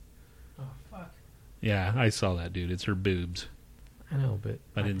 Boobs. Oh, fuck. Yeah, I saw that, dude. It's her boobs. I know, but...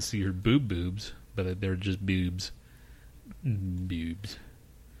 I didn't see her boobs, but they're just boobs. Boobs.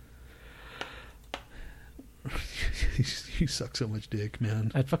 You suck so much dick,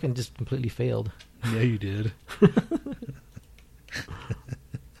 man. I fucking just completely failed. Yeah, you did.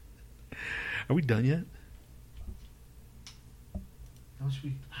 Are we done yet? How should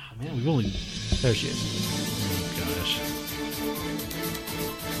we... Oh, man, we've only... There she is. Oh, gosh.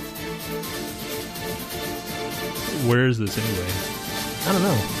 Where is this anyway? I don't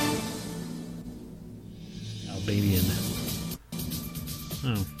know. Albanian.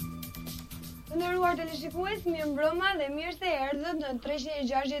 Oh. Të nderuar teleshikues, mirëmbrëma dhe mirë se erdhët në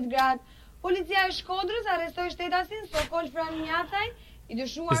 360 gradë. Policia e Shkodrës arrestoi shtetasin Sokol Franjacaj, i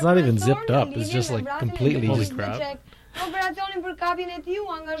dyshuar. It's not even zipped up. It's just like completely... Holy crap. Në operacionin për kapjen e tij u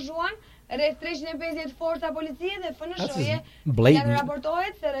angazhuan rreth 350 forca policie dhe FNSH-je. Blatant.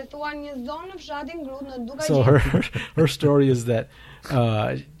 Raportohet se rrethuan një zonë në fshatin Grut në Dukaqi. So her story is that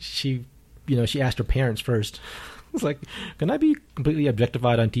she asked her parents first. It's like, can I be completely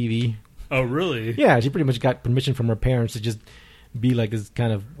objectified on TV? Oh, really? Yeah, she pretty much got permission from her parents to just be like this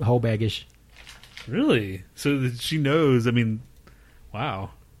kind of hoe baggish. Really? So that she knows, I mean,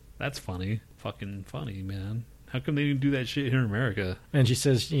 wow. That's funny. Fucking funny, man. How come they didn't do that shit here in America? And she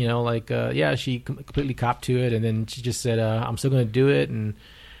says, she completely copped to it, and then she just said, I'm still going to do it,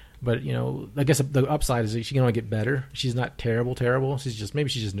 but, I guess the upside is that she can only get better. She's not terrible. Maybe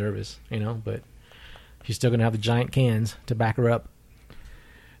she's just nervous, but she's still going to have the giant cans to back her up.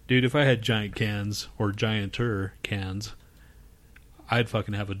 Dude, if I had giant cans or gianter cans, I'd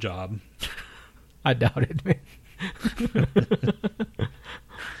fucking have a job. I doubt it, man.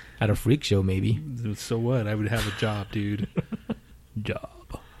 At a freak show, maybe. So what? I would have a job, dude.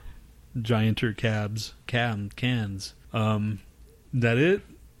 Job. Gianter cans. That it?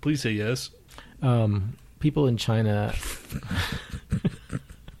 Please say yes. People in China...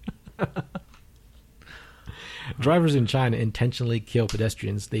 Drivers in China intentionally kill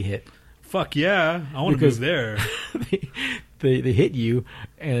pedestrians they hit. Fuck yeah. I want to move there. They hit you,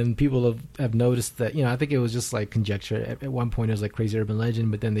 and people have noticed that, I think it was just like conjecture. At one point it was like crazy urban legend,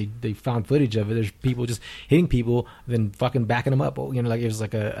 but then they found footage of it. There's people just hitting people, then fucking backing them up. Like it was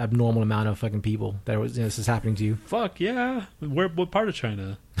like a abnormal amount of fucking people that was, this is happening to you. Fuck yeah. What part of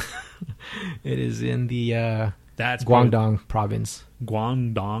China? It is in the That's Guangdong province.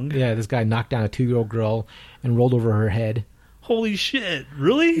 Guangdong? Yeah, this guy knocked down a 2-year-old girl and rolled over her head. Holy shit.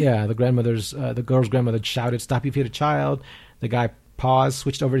 Really? Yeah, the girl's grandmother shouted, "Stop, you've hit a child." The guy paused,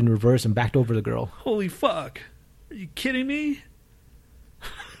 switched over in reverse, and backed over the girl. Holy fuck. Are you kidding me?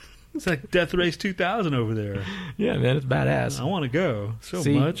 It's like Death Race 2000 over there. Yeah, man, it's badass. I want to go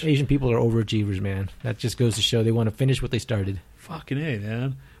See, much. Asian people are overachievers, man. That just goes to show they want to finish what they started. Fucking A,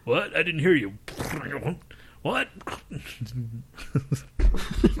 man. What? I didn't hear you. What?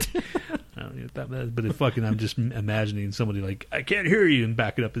 I don't know what that means, but I'm just imagining somebody like, I can't hear you, and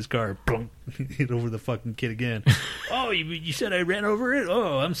backing up his car, hit over the fucking kid again. Oh, you said I ran over it?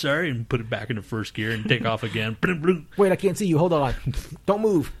 Oh, I'm sorry, and put it back into first gear and take off again. Wait, I can't see you. Hold on. Don't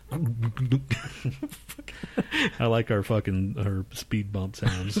move. I like our speed bump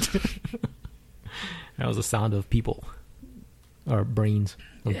sounds. That was the sound of people. Or brains.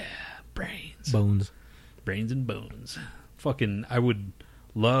 Yeah, brains. Bones. Brains and bones. Fucking, I would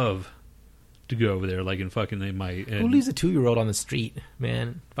love to go over there, like in fucking Who leaves a 2-year-old on the street,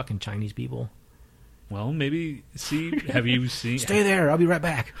 man? Fucking Chinese people. Well, maybe, have you seen... Stay there, I'll be right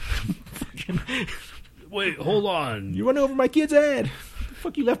back. Wait, hold on. You running over my kid's head.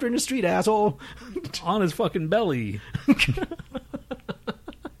 Fuck, you left her in the street, asshole. On his fucking belly.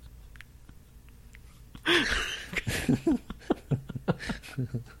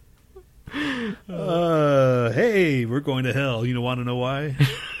 Hey, we're going to hell. You want to know why?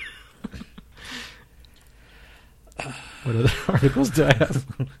 What other articles do I have?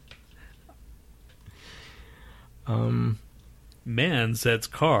 Man sets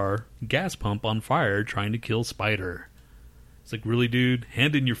car gas pump on fire trying to kill spider. It's like, really, dude?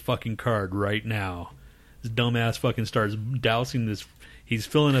 Hand in your fucking card right now. This dumbass fucking starts dousing this. He's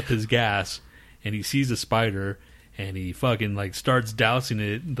filling up his gas, and he sees a spider, and he fucking like starts dousing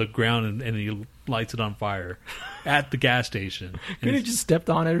it the ground, and he lights it on fire at the gas station. Couldn't he just stepped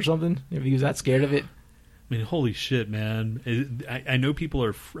on it or something if he was that scared of it? I mean, holy shit, man. I know people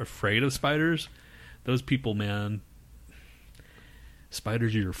are afraid of spiders. Those people, man.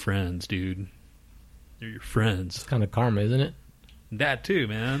 Spiders are your friends, dude. They're your friends. It's kind of karma, isn't it? That too,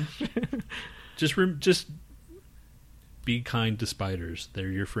 man. Just be kind to spiders. They're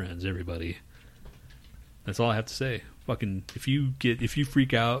your friends, everybody. That's all I have to say. Fucking, if you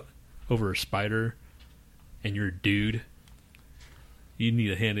freak out over a spider and you're a dude, you need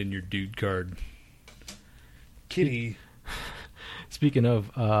to hand in your dude card. Kitty. Speaking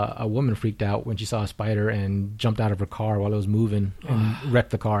of, a woman freaked out when she saw a spider and jumped out of her car while it was moving and wrecked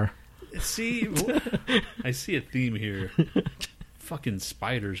the car. See, I see a theme here. Fucking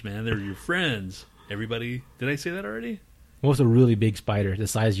spiders, man. They're your friends. Everybody. Did I say that already? What was a really big spider the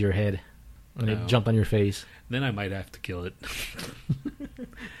size of your head? And No. it jumped on your face. Then I might have to kill it.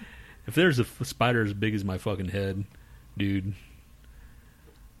 If there's a spider as big as my fucking head, dude,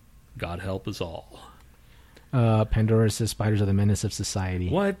 God help us all. Pandora says spiders are the menace of society.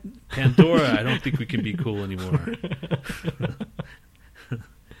 What? Pandora, I don't think we can be cool anymore.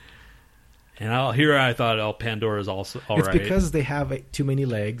 And I thought, Pandora's also all it's right. because they have too many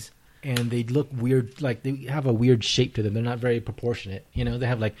legs and they look weird. Like they have a weird shape to them. They're not very proportionate. You know, they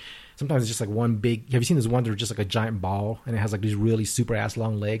have like, sometimes it's just like one big. Have you seen those ones that are just like a giant ball and it has like these really super ass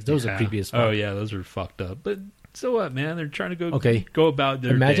long legs? Those are creepy as fuck. Oh yeah, those are fucked up. But so what, man? They're trying to go about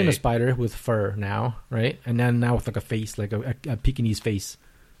their Imagine day. a spider with fur now, right? And then now with like a face, like a Pekingese face.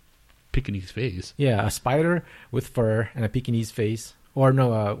 Pekingese face. Yeah, a spider with fur and a Pekingese face. Or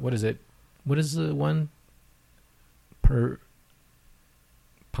no, what is it? What is the one?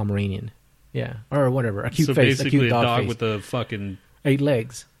 Pomeranian. Yeah, or whatever. A cute So face, basically a cute dog face. with a fucking 8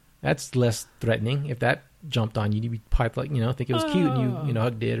 legs. That's less threatening. If that jumped on you, you'd be piped like, think it was cute and you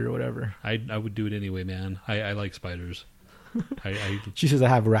hugged it or whatever. I would do it anyway, man. I like spiders. She says I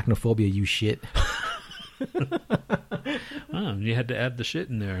have arachnophobia, you shit. You had to add the shit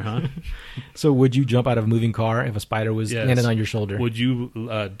in there, huh? So would you jump out of a moving car if a spider was Yes. landing on your shoulder? Would you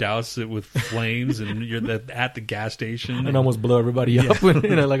douse it with flames and you're at the gas station and almost blow everybody up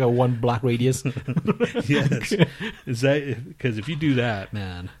in like a 1 block radius? Yes. Is that because if you do that,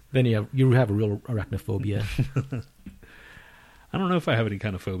 man, then you have a real arachnophobia. I don't know if I have any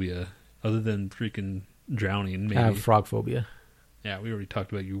kind of phobia other than freaking drowning. Maybe. I have frog phobia. Yeah, we already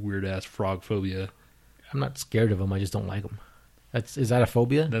talked about your weird ass frog phobia. I'm not scared of them. I just don't like them. Is that a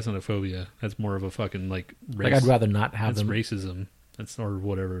phobia? That's not a phobia. That's more of a fucking like race. Like I'd rather not have That's them. racism. That's or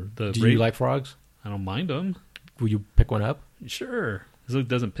whatever. Do you like frogs? I don't mind them. Would you pick one up? Sure, as long as it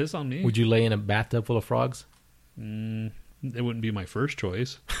doesn't piss on me. Would you lay in a bathtub full of frogs? It wouldn't be my first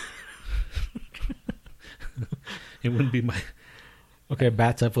choice. It wouldn't be my Okay, a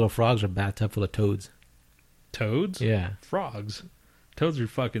bathtub full of frogs or a bathtub full of toads? toads. Yeah. Frogs. Toads are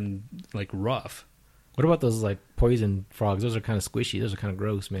fucking like rough. What about those like poison frogs? Those are kind of squishy. Those are kind of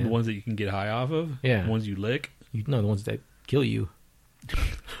gross, man. The ones that you can get high off of. Yeah. The ones you lick. The ones that kill you.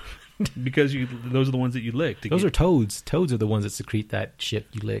 Because those are the ones that you lick. Those are toads. Toads are the ones that secrete that shit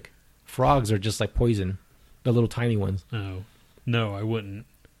you lick. Frogs are just like poison. The little tiny ones. No, I wouldn't.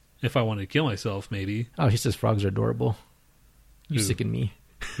 If I wanted to kill myself, maybe. Oh, he says frogs are adorable. You Who? sicken me.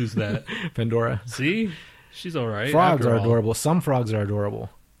 Who's that? Pandora. See? She's all right. Frogs after are all. adorable. Some frogs are adorable.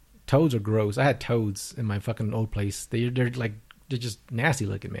 Toads are gross. I had toads in my fucking old place. They're just nasty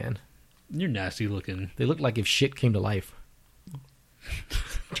looking, man. You're nasty looking. They look like if shit came to life.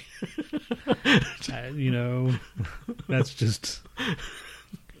 That's just...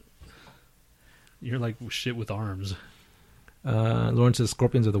 You're like shit with arms. Lauren says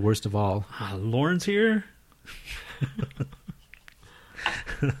scorpions are the worst of all. Lauren's here?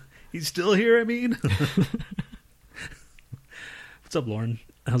 He's still here, I mean? What's up, Lauren?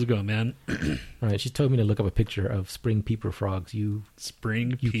 How's it going, man? All right, she told me to look up a picture of spring peeper frogs. You keep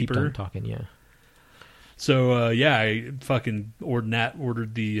Peeper? on talking, yeah. So, I fucking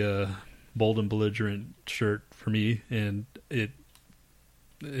ordered the Bold and Belligerent shirt for me, and it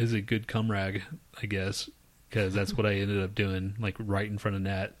is a good cum rag, I guess, because that's what I ended up doing, like right in front of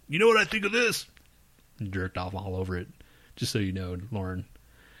Nat. You know what I think of this? And jerked off all over it. Just so you know, Lauren.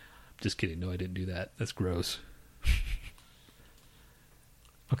 Just kidding. No, I didn't do that. That's gross.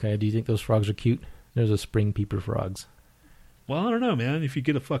 Okay, do you think those frogs are cute? There's a spring peeper frogs. Well, I don't know, man. If you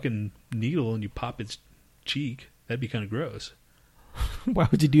get a fucking needle and you pop its cheek, that'd be kind of gross. Why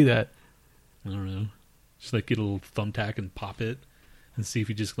would you do that? I don't know. Just like get a little thumbtack and pop it and see if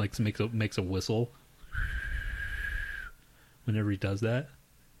he just like makes a whistle whenever he does that.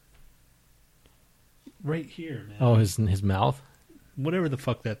 Right here, man. Oh, his mouth? Whatever the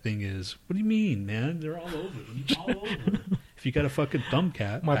fuck that thing is. What do you mean, man? They're all over. All over. If you got a fucking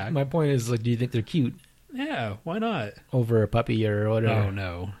thumbtack. My point is, like, do you think they're cute? Yeah, why not? Over a puppy or whatever? Oh,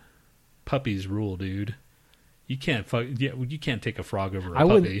 no. Puppies rule, dude. You can't you can't take a frog over a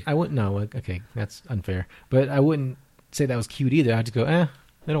puppy. I wouldn't, no, okay, that's unfair. But I wouldn't say that was cute either. I'd just go,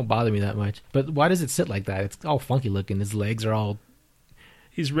 they don't bother me that much. But why does it sit like that? It's all funky looking. His legs are all,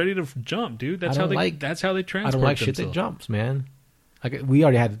 He's ready to jump, dude. That's how they transport. I don't like shit that jumps, man. Like we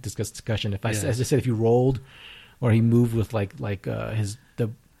already had this discussion. If as I said, if he rolled or he moved with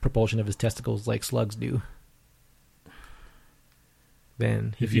the propulsion of his testicles like slugs do,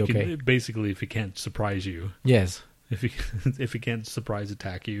 then he'd be okay. Basically, if he can't surprise you. Yes. If he can't surprise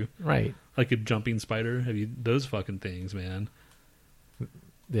attack you. Right. Like a jumping spider. Have you those fucking things, man?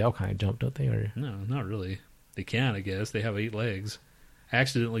 They all kind of jump, don't they? Or no, not really. They can, I guess. They have 8 legs. I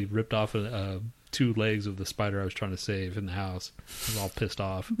accidentally ripped off 2 legs of the spider I was trying to save in the house. I was all pissed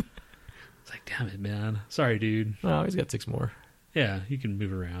off. It's like, damn it, man. Sorry, dude. Oh, he's got 6 more. Yeah, he can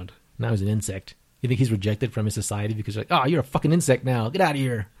move around. Now he's an insect. You think he's rejected from his society because you're like, oh, you're a fucking insect now. Get out of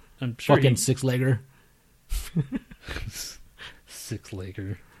here. I'm sure fucking 6-legger.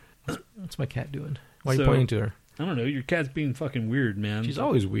 6-legger. What's my cat doing? Why are you pointing to her? I don't know. Your cat's being fucking weird, man. She's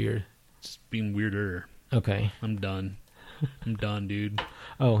always weird. Just being weirder. Okay. I'm done. I'm done, dude.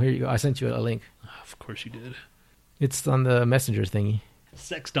 Oh, here you go. I sent you a link. Oh, of course you did. It's on the messenger thingy.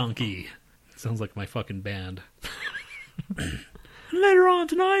 Sex Donkey. Sounds like my fucking band. Later on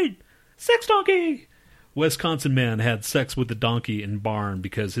tonight, Sex Donkey. Wisconsin man had sex with the donkey in barn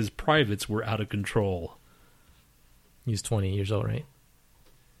because his privates were out of control. He's 20 years old, right?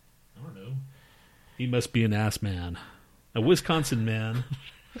 I don't know. He must be an ass man. A Wisconsin man.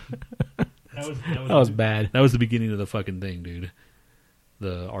 That was bad. That was the beginning of the fucking thing, dude.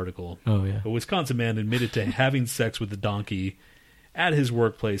 The article. Oh, yeah. A Wisconsin man admitted to having sex with the donkey at his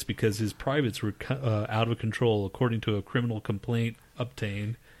workplace because his privates were out of control, according to a criminal complaint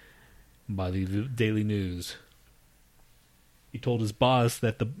obtained by the Daily News. He told his boss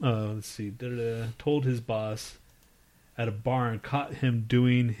that told his boss at a barn caught him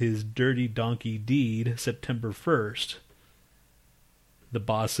doing his dirty donkey deed September 1st. The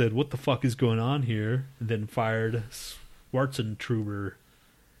boss said, "What the fuck is going on here?" And then fired Schwarzentruber.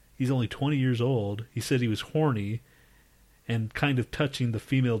 He's only 20 years old. He said he was horny and kind of touching the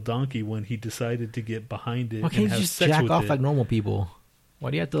female donkey when he decided to get behind it. Why can't and you have just sex jack with off it. like normal people?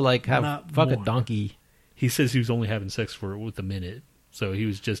 Why do you have to fuck a donkey? He says he was only having sex with a minute, so he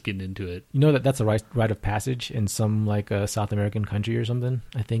was just getting into it. You know that's a rite of passage in some South American country or something.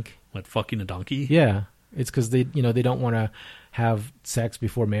 I think. What, fucking a donkey? Yeah, it's because they don't want to have sex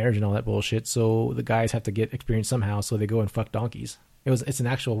before marriage and all that bullshit. So the guys have to get experience somehow. So they go and fuck donkeys. It's an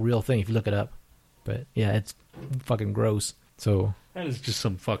actual real thing if you look it up. But yeah, it's fucking gross. So that is just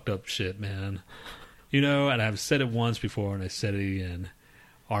some fucked up shit, man. And I've said it once before and I said it again.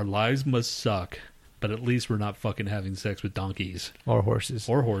 Our lives must suck, but at least we're not fucking having sex with donkeys. Or horses.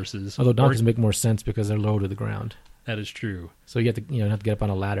 Although donkeys make more sense because they're low to the ground. That is true. So you have to have to get up on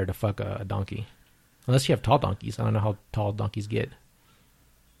a ladder to fuck a donkey. Unless you have tall donkeys. I don't know how tall donkeys get.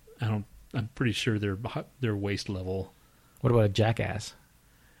 I'm pretty sure they're waist level. What about a jackass?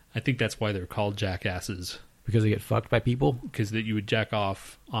 I think that's why they're called jackasses. Because they get fucked by people? Because you would jack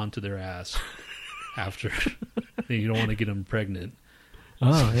off onto their ass after. You don't want to get them pregnant.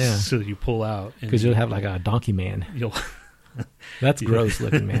 Oh, yeah. So you pull out. Because you'll have like a Donkeyman. That's gross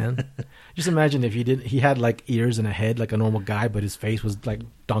looking, man. Just imagine if he had like ears and a head like a normal guy, but his face was like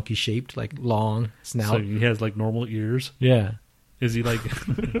donkey shaped, like long snout. So he has like normal ears? Yeah. Is he like...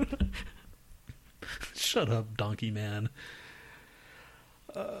 Shut up, donkey man.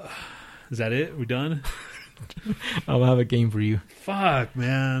 Is that it? We done? I'll have a game for you. Fuck,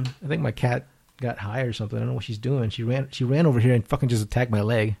 man. I think my cat got high or something. I don't know what she's doing. She ran over here and fucking just attacked my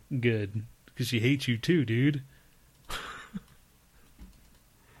leg. Good. Because she hates you too, dude.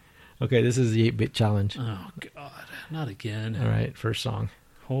 Okay, this is the 8-bit challenge. Oh, God. Not again. All right, first song.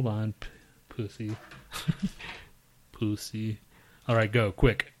 Hold on, pussy. Pussy. All right, go.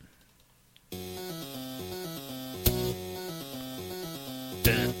 Quick.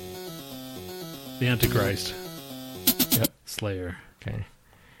 Dun. The Antichrist. Yep. Slayer. Okay.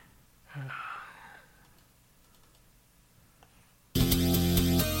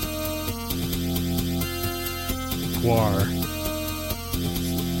 Guar.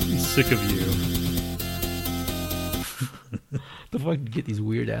 Sick of you. The fuck you get these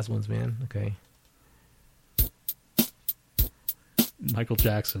weird ass ones, man? Okay. Michael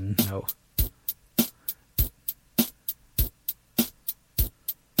Jackson. No.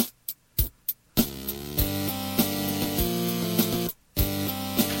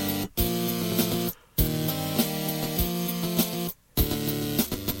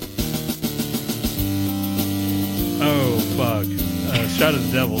 Shout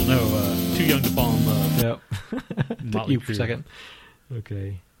of the Devil. No, Too Young to Fall in Love. Yep. Took you for a second.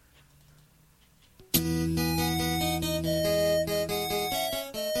 Okay.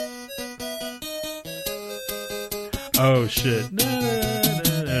 Oh, shit.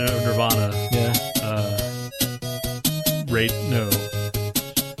 Rape? No.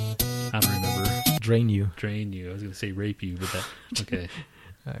 I don't remember. Drain you. Drain you. I was going to say rape you, but that... Okay.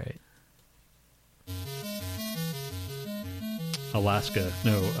 All right. Alaska.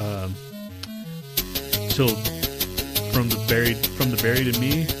 No. So from the buried in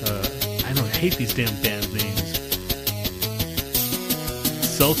me. I hate these damn band names.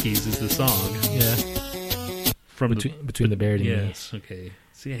 Selkies is the song. Yeah. From between the buried and me. Yes. Okay.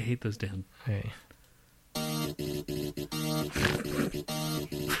 See, I hate those damn. Hey.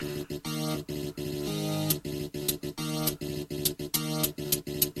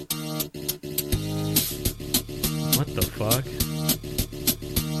 What the fuck?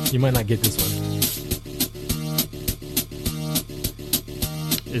 You might not get this one.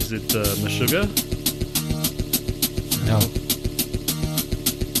 Is it Meshuggah? No.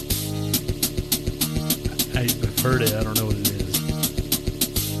 I've heard it. I don't know what it is.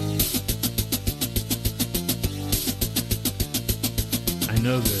 I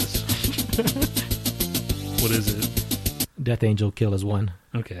know this. What is it? Death Angel Kill is one.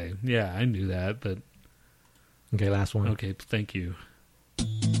 Okay. Yeah, I knew that, but... Okay, last one. Okay, thank you.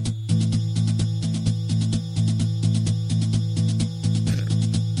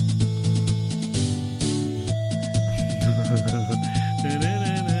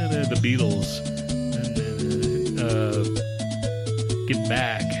 The Beatles. Get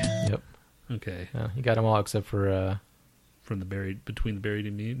Back. Yep. Okay. You got them all except for... From the buried, between the buried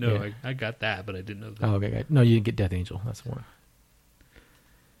and me. No, yeah. I got that, but I didn't know that. Oh, okay. No, you didn't get Death Angel. That's the one.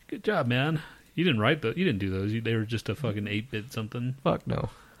 Good job, man. You didn't write those. You didn't do those. They were just a fucking 8-bit something. Fuck no.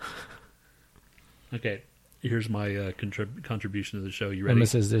 Okay. Here's my contribution to the show. You ready? And it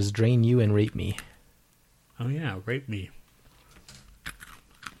says there's Drain You and Rape Me. Oh yeah, rape me.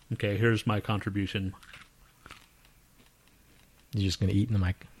 Okay, here's my contribution. You're just gonna eat in the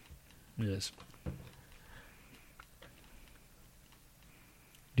mic. Yes.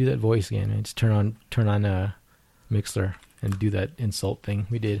 Do that voice again, man. Just turn on Mixler and do that insult thing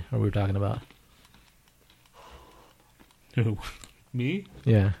we did, or we were talking about. Who? Me?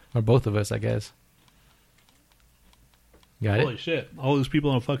 Yeah, or both of us, I guess. Got Holy it? shit! All those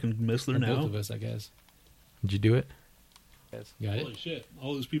people on fucking Mistler now. Both of us, I guess. Did you do it? Yes. Got it? Holy shit!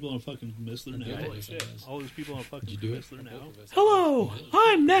 All those people on fucking Mistler now. Holy Holy shit. shit! All those people on fucking Did you do it? Mistler now. Hello,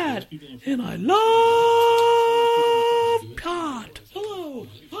 I'm Nat, and I love God. Hello,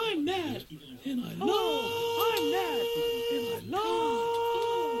 I'm Nat, and I love. I'm Nat, and I love.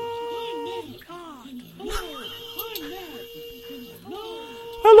 God. Hello, I'm Nat, and I love.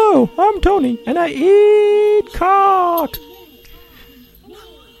 Hello, I'm Tony, and I eat cock.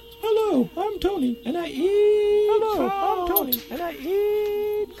 Hello, I'm Tony, and I eat cock. I'm Tony, and I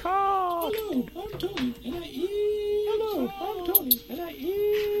eat cock. Hello, I'm Tony, and I eat. Hello, I'm Tony, and I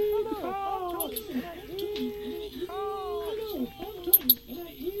eat cock. And I eat cock. Hello, I'm Tony, and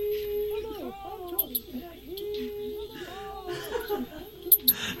I eat. Hello, I'm Tony, and I eat.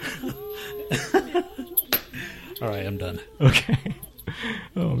 All right, I'm done. Okay.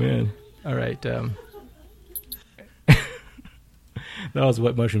 Oh man. All right. That was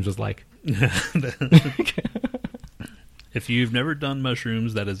what mushrooms was like. If you've never done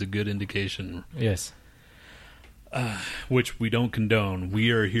mushrooms, that is a good indication. Yes. Which we don't condone.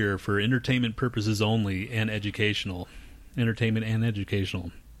 We are here for entertainment purposes only and educational. Entertainment and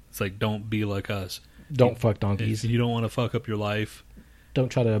educational. It's like, don't be like us. Don't fuck donkeys. You don't want to fuck up your life. Don't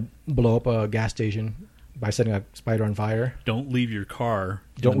try to blow up a gas station by setting a spider on fire. Don't leave your car.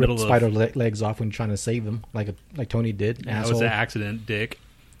 Don't rip spider legs off when you're trying to save them, like Tony did. That was an accident, dick.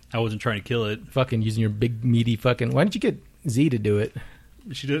 I wasn't trying to kill it. Fucking using your big meaty fucking. Why didn't you get Z to do it?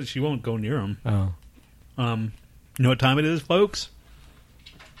 She won't go near him. Oh. You know what time it is, folks?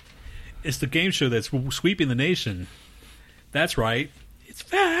 It's the game show that's sweeping the nation. That's right. It's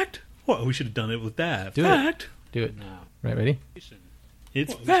fact. Well, we should have done it with that. Do fact. Do it. No. Right, ready?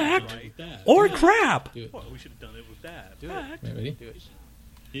 It's Fact like that. or crap. Well, we should have done it with that. Fact Right, ready?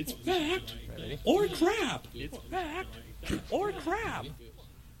 It's fact Ready? or crap. It's Fact or crap.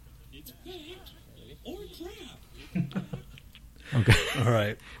 It's fact Or crap. Okay. All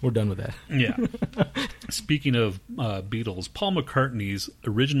right. We're done with that. Yeah. Speaking of Beatles, Paul McCartney's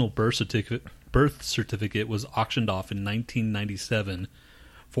original birth certificate was auctioned off in 1997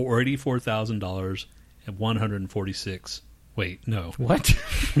 for $84,000 and 146. Wait, no. What?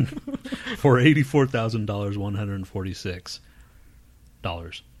 For $84,000, 146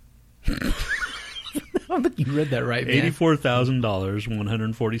 dollars. I don't think you read that right, man. $84,000,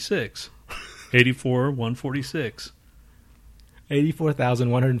 146. 146.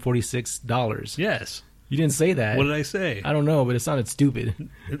 $84,146. Yes. You didn't say that. What did I say? I don't know, but it sounded stupid.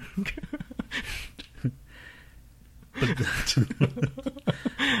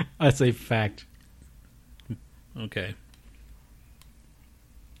 I'd say fact. Okay.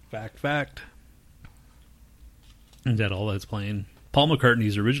 Fact. Is that all that's playing? Paul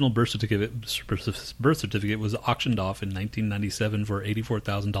McCartney's original birth certificate was auctioned off in 1997 for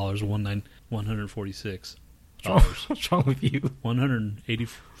 $84,000, $146. What's wrong with you? 180.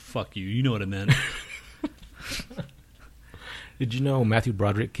 Fuck you. You know what I meant. Did you know Matthew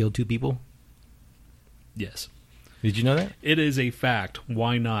Broderick killed 2 people? Yes. Did you know that? It is a fact.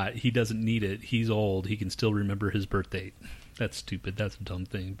 Why not? He doesn't need it. He's old. He can still remember his birth date. That's stupid. That's a dumb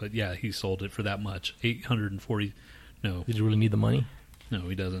thing. But yeah, he sold it for that much. 840. No. Did you really need the money? No,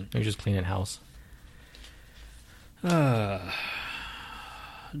 he doesn't. He was just cleaning house.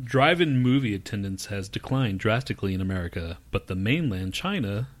 Drive-in movie attendance has declined drastically in America, but in mainland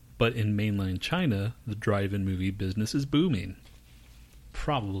China, the drive-in movie business is booming.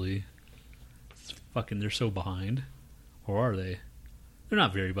 Probably. They're so behind. Or are they? They're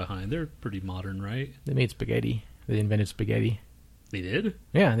not very behind. They're pretty modern, right? They made spaghetti. They invented spaghetti. They did?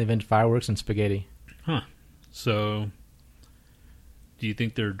 Yeah, they invented fireworks and spaghetti. Huh. So, do you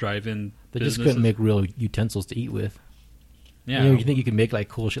think they're drive-in They businesses? just couldn't make real utensils to eat with. Yeah. You think you can make like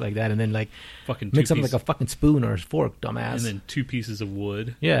cool shit like that and then like fucking make something like a fucking spoon or a fork, dumbass. and then 2 pieces of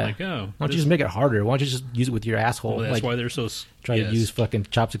wood. Yeah. Like, oh. Why don't you just make it harder? Why don't you just use it with your asshole? Well, that's like, why they're so... try to use fucking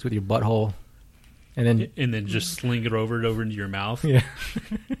chopsticks with your butthole. And then just sling it over into your mouth. Yeah.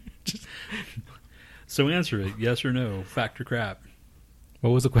 So answer it, yes or no, fact or crap.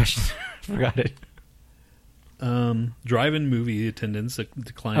 What was the question? Forgot it. Drive-in movie attendance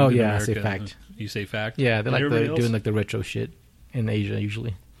declined Oh, in yeah, I America. say fact. You say fact? Yeah, they're And everybody else? doing like the retro shit in Asia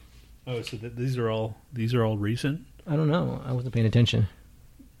usually. Oh, so these are all recent? I don't know. I wasn't paying attention.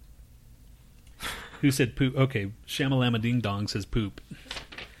 Who said poop? Okay, Shamalama Ding Dong says poop.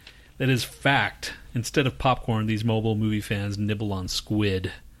 That is fact. Instead of popcorn, these mobile movie fans nibble on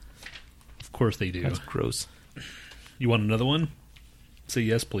squid. Of course they do. That's gross. You want another one? Say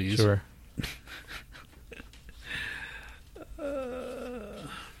yes, please. Sure.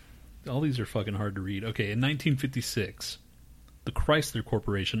 All these are fucking hard to read. Okay, in 1956, the Chrysler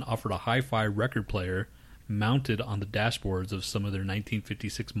Corporation offered a hi-fi record player mounted on the dashboards of some of their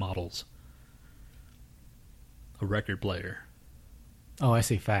 1956 models. A record player. Oh, I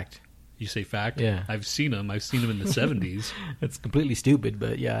say fact. You say fact? Yeah. I've seen them. I've seen them in the 70s. It's completely stupid,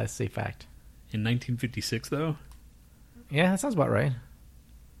 but yeah, I say fact. In 1956, though? Yeah, that sounds about right.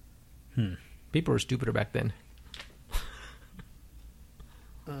 Hmm. People were stupider back then.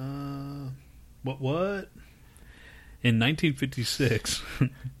 What? In 1956,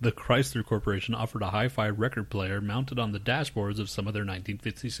 the Chrysler Corporation offered a hi-fi record player mounted on the dashboards of some of their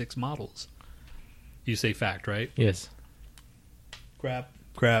 1956 models. You say fact, right? Yes. Crap.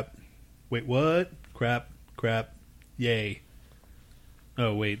 Wait, what? Crap. Yay.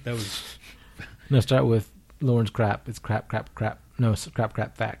 Oh, wait, that was... No, start with Lauren's crap. It's crap. No, it's crap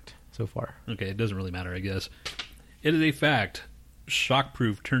fact so far. Okay, it doesn't really matter, I guess. It is a fact.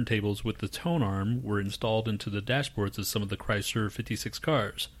 Shockproof turntables with the tone arm were installed into the dashboards of some of the Chrysler 56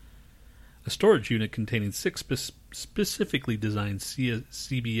 cars. A storage unit containing 6 specifically designed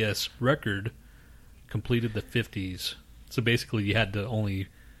CBS record completed the 50s. So basically you had only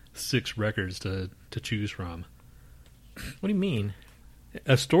 6 records to choose from. What do you mean?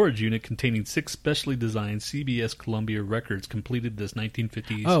 A storage unit containing 6 specially designed CBS Columbia records completed this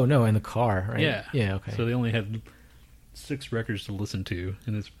 1950s. Oh, no, in the car, right? Yeah. Yeah, okay. So they only had 6 records to listen to,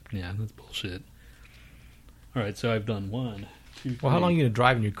 and that's bullshit. All right, so I've done 1, 2, 3. Well, how long are you going to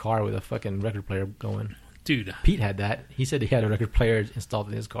drive in your car with a fucking record player going? Dude. Pete had that. He said he had a record player installed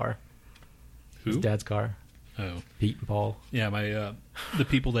in his car. Who? His dad's car. Oh. Pete and Paul. Yeah, my the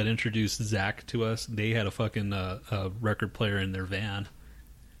people that introduced Zach to us, they had a fucking record player in their van.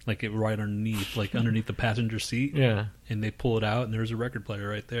 Like it right underneath the passenger seat. Yeah. And they pull it out, and there's a record player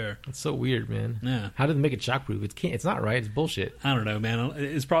right there. It's so weird, man. Yeah. How did they make it shockproof? It's not right. It's bullshit. I don't know, man.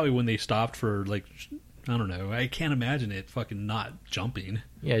 It's probably when they stopped for, like, I don't know. I can't imagine it fucking not jumping.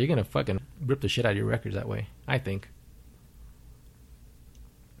 Yeah, you're going to fucking rip the shit out of your records that way, I think.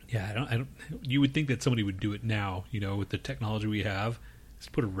 Yeah, I don't. You would think that somebody would do it now, with the technology we have.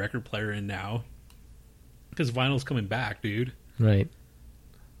 Just put a record player in now. Because vinyl's coming back, dude. Right.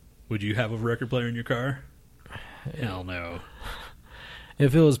 Would you have a record player in your car? Hell no.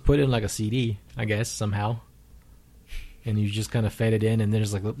 If it was put in like a CD, I guess, somehow, and you just kind of fed it in, and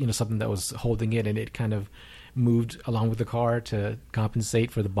there's like, something that was holding it, and it kind of moved along with the car to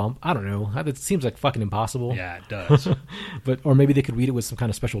compensate for the bump. I don't know. It seems like fucking impossible. Yeah, it does. Or maybe they could read it with some kind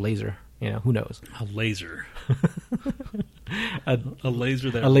of special laser. Who knows? A laser. A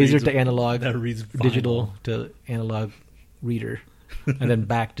laser that a laser reads, to analog, that reads digital vinyl. to analog reader, and then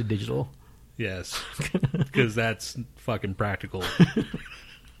back to digital. Yes, because that's fucking practical.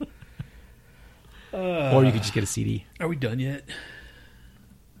 Or you could just get a CD. Are we done yet?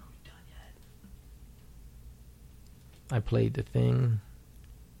 I played the thing.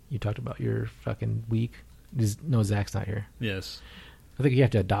 You talked about your fucking week. No, Zach's not here. Yes. I think you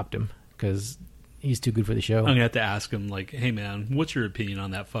have to adopt him because he's too good for the show. I'm gonna have to ask him, like, hey man, what's your opinion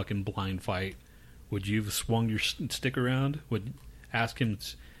on that fucking blind fight? Would you have swung your stick around? Would ask him?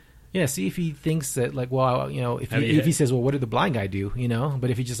 Yeah, see if he thinks that, like, well, you know, if Have you he hit- says, well, what did the blind guy do? You know, but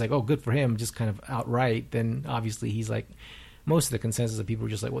if he's just like, oh, good for him, just kind of outright, then obviously he's like, most of the consensus of people are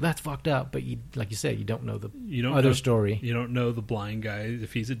just like, well, that's fucked up. But you, like you said, you don't know the other know, story. You don't know the blind guy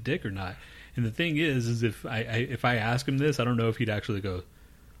if he's a dick or not. And the thing is if I ask him this, I don't know if he'd actually go.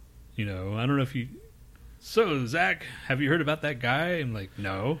 You know, I don't know if he. So Zach, have you heard about that guy? I'm like,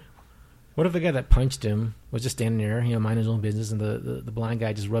 no. What if the guy that punched him was just standing there, you know, minding his own business, and the blind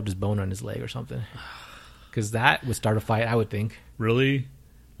guy just rubbed his bone on his leg or something? Because that would start a fight, I would think. Really?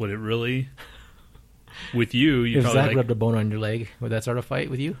 Would it really? With you If probably Zach like, rubbed a bone on your leg, would that start a fight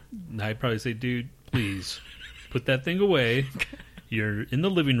with you? I'd probably say, dude, please put that thing away. You're in the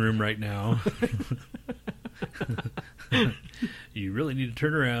living room right now. You really need to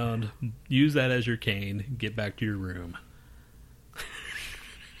turn around, use that as your cane, get back to your room.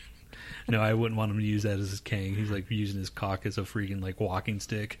 No, I wouldn't want him to use that as his cane. He's like using his cock as a freaking like walking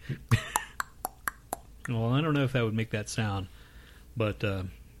stick. Well, I don't know if that would make that sound, but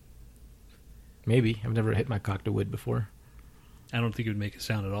Maybe. I've never hit my cock to wood before. I don't think it would make a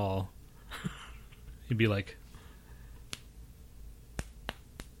sound at all. He'd be like,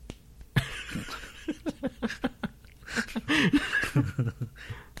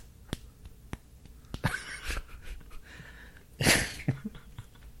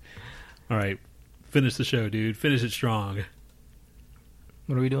 all right, finish the show, dude. Finish it strong.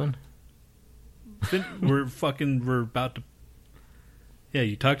 What are we doing? We're about to. Yeah,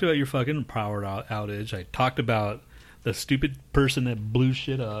 you talked about your fucking power outage. I talked about the stupid person that blew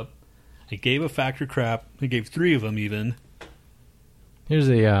shit up. I gave a factor crap. I gave 3 of them even. Here's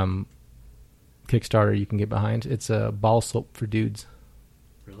a Kickstarter you can get behind. It's a ball soap for dudes.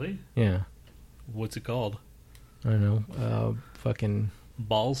 Really? Yeah. What's it called? I don't know. Fucking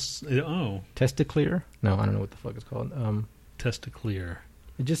Balls. Oh, Testiclear? No, I don't know what the fuck it's called. Testiclear.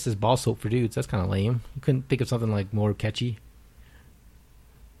 It just says ball soap for dudes. That's kind of lame. You couldn't think of something like more catchy.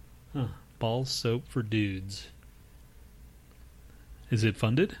 Huh. Ball soap for dudes. Is it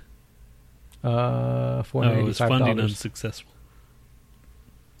funded? $485. No, it's funding unsuccessful.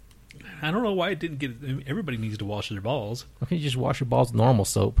 I don't know why it didn't get. Everybody needs to wash their balls. Why can't you just wash your balls with normal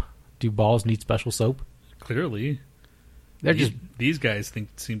soap? Do balls need special soap? Clearly, They're these guys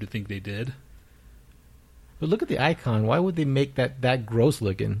seem to think they did. But look at the icon. Why would they make that gross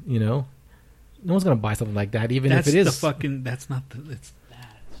looking? You know, no one's gonna buy something like that, even That's if it is. the fucking. That's not the. It's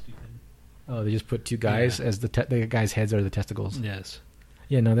that stupid. Oh, they just put 2 guys as the guys' heads are the testicles. Yes.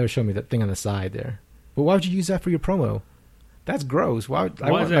 Yeah, no, they were showing me that thing on the side there. But why would you use that for your promo? That's gross. Why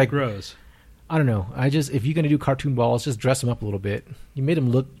is that gross? I don't know. If you're gonna do cartoon balls, just dress them up a little bit. You made them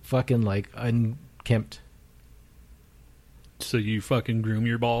look fucking like unkempt. So you fucking groom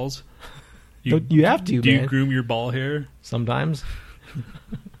your balls? You have to. Do man. you groom your ball hair? Sometimes.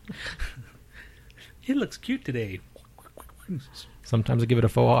 It looks cute today. Sometimes I give it a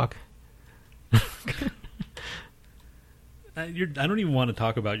faux hawk. I don't even want to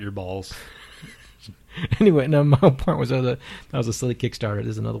talk about your balls. Anyway, no, my whole point was that was a silly Kickstarter.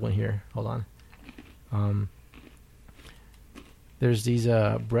 There's another one here. Hold on. There's these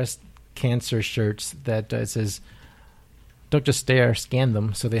breast cancer shirts that it says, don't just stare, scan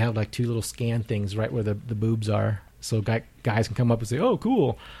them. So they have like 2 little scan things right where the boobs are. So guys can come up and say, oh,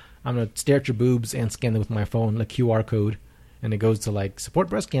 cool. I'm going to stare at your boobs and scan them with my phone, the QR code. And it goes to like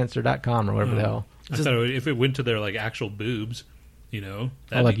supportbreastcancer.com or whatever the hell. I thought if it went to their like actual boobs, you know,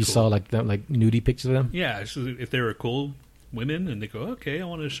 Oh, like be you cool. saw like nudie pictures of them? Yeah, so if they were cool women and they go, okay, I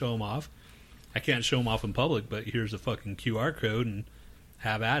want to show them off. I can't show them off in public, but here's a fucking QR code and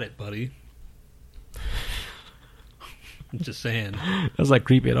have at it, buddy. I'm just saying. That's like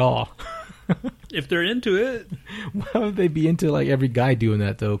creepy at all. If they're into it. Why would they be into like every guy doing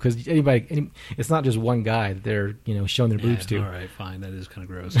that though? Because it's not just one guy that they're showing their boobs to. All right, fine. That is kind of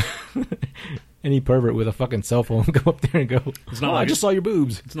gross. Any pervert with a fucking cell phone come up there and go, I just saw your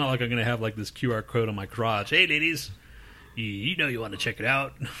boobs. It's not like I'm going to have like this QR code on my crotch. Hey, ladies, you know you want to check it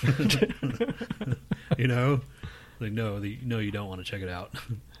out. You know? Like, no, you don't want to check it out.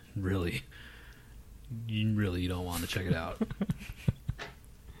 Really. you really don't want to check it out.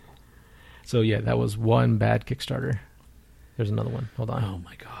 So yeah, that was one bad Kickstarter. There's another one. Hold on. Oh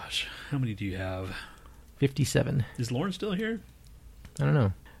my gosh. How many do you have? 57. Is Lauren still here? I don't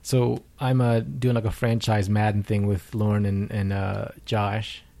know. So I'm doing like a franchise Madden thing with Lauren and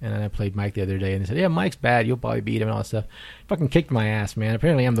Josh. And then I played Mike the other day, and they said, yeah, Mike's bad. You'll probably beat him and all that stuff. Fucking kicked my ass, man.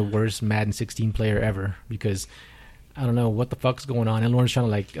 Apparently I'm the worst Madden 16 player ever because I don't know what the fuck's going on. And Lauren's trying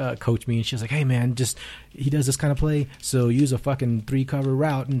to like coach me, and she's like, hey, man, he does this kind of play, so use a fucking 3-cover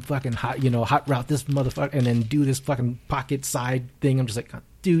route and fucking hot route this motherfucker, and then do this fucking pocket side thing. I'm just like,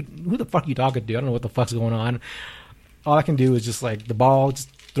 dude, who the fuck are you talking to? I don't know what the fuck's going on. All I can do is just like the ball, just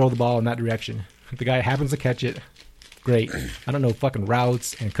throw the ball in that direction. If the guy happens to catch it, great. I don't know fucking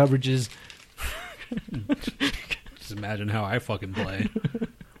routes and coverages. Just imagine how I fucking play.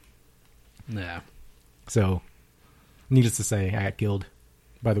 Yeah. So, needless to say, I got killed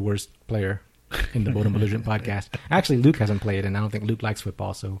by the worst player in the Bodum Belligerent podcast. Actually, Luke hasn't played, and I don't think Luke likes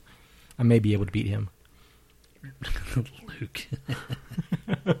football, so I may be able to beat him. Luke.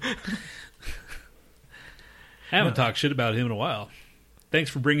 I haven't talked shit about him in a while. Thanks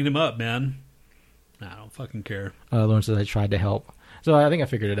for bringing him up, man. I don't fucking care. Lauren says I tried to help. So I think I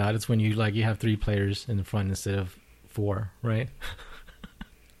figured it out. It's when you have 3 players in the front instead of 4, right?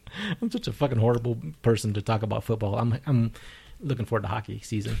 I'm such a fucking horrible person to talk about football. I'm looking forward to hockey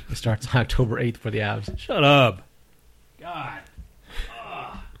season. It starts on October 8th for the Avs. Shut up. God.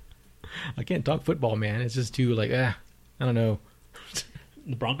 I can't talk football, man. It's just too I don't know.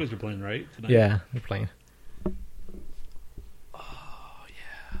 The Broncos are playing, right? Tonight? Yeah, they're playing. Oh,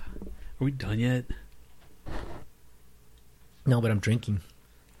 yeah. Are we done yet? No, but I'm drinking.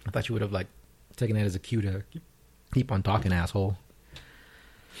 I thought you would have taken that as a cue to keep on talking, asshole.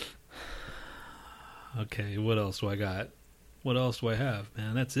 Okay, what else do I got? What else do I have,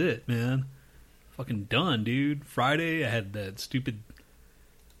 man? That's it, man. Fucking done, dude. Friday, I had that stupid...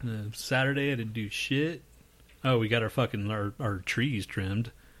 Saturday, I didn't do shit. Oh, we got our trees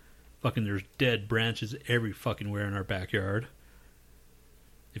trimmed. Fucking there's dead branches every fucking where in our backyard.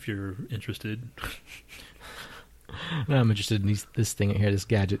 If you're interested. No, I'm interested in this thing here, this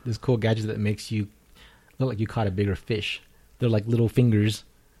gadget. This cool gadget that makes you look like you caught a bigger fish. They're like little fingers.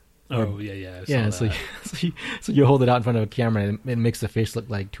 Oh, yeah. Yeah, so you hold it out in front of a camera and it makes the fish look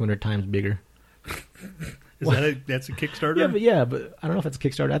like 200 times bigger. That's a Kickstarter? Yeah, but I don't know if it's a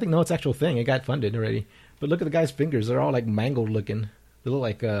Kickstarter. I think, no, it's an actual thing. It got funded already. But look at the guy's fingers. They're all like mangled looking. They look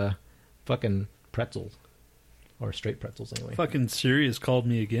like fucking pretzels. Or straight pretzels, anyway. Fucking Sirius called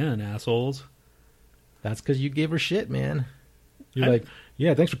me again, assholes. That's because you gave her shit, man. You're like,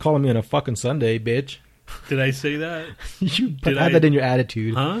 yeah, thanks for calling me on a fucking Sunday, bitch. Did I say that? You had that in your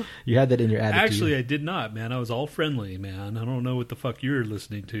attitude. Huh? You had that in your attitude. Actually, I did not, man. I was all friendly, man. I don't know what the fuck you were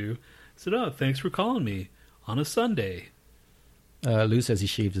listening to. I said, oh, thanks for calling me on a Sunday. Lou says he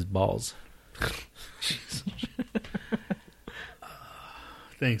shaved his balls.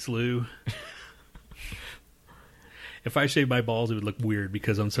 Thanks, Lou. If I shaved my balls, it would look weird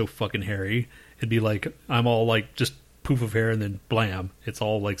because I'm so fucking hairy. It'd be like I'm all like just poof of hair and then blam. It's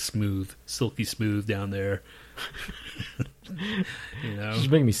all like smooth, silky smooth down there. You know? She's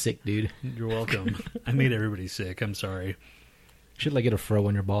making me sick, dude. You're welcome. I made everybody sick. I'm sorry. You should get a fro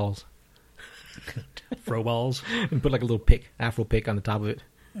on your balls. Fro balls? And put a little pick, afro pick on the top of it.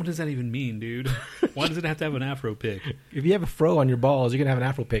 What does that even mean, dude? Why does it have to have an afro pick? If you have a fro on your balls, you're going to have an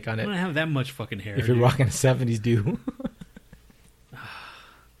afro pick on it. I don't have that much fucking hair. If you're rocking a 70s do.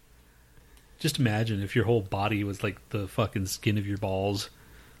 Just imagine if your whole body was like the fucking skin of your balls,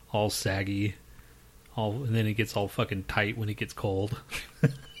 all saggy, and then it gets all fucking tight when it gets cold.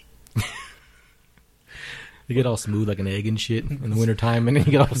 You get all smooth like an egg and shit in the wintertime, and then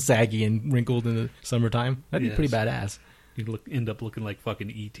you get all saggy and wrinkled in the summertime. That'd be pretty badass. You end up looking like fucking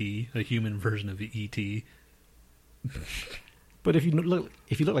E.T., a human version of E.T. But if you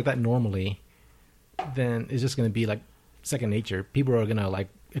look like that normally, then it's just going to be like second nature. People are going to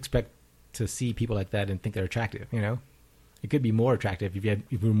expect to see people like that and think they're attractive. You know, it could be more attractive if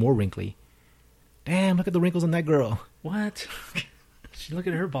you were more wrinkly. Damn, look at the wrinkles on that girl. What? Look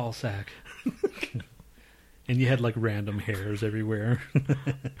at her ball sack. And you had random hairs everywhere.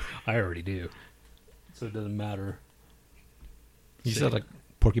 I already do, so it doesn't matter. You said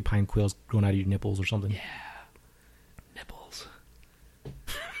porcupine quills growing out of your nipples or something. Yeah. Nipples.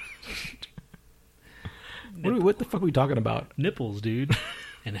 What the fuck are we talking about? Nipples, dude.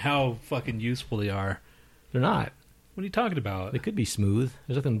 And how fucking useful they are. They're not. What are you talking about? They could be smooth.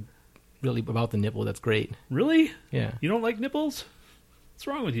 There's nothing really about the nipple that's great. Really? Yeah. You don't like nipples? What's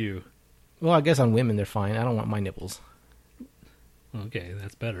wrong with you? Well, I guess on women they're fine. I don't want my nipples. Okay,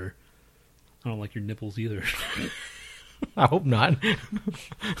 that's better. I don't like your nipples either. I hope not.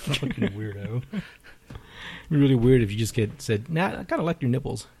 Fucking weirdo. It'd be really weird if you just said, nah, I kind of like your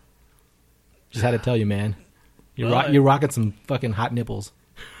nipples. Just had to tell you, man. You're rocking some fucking hot nipples.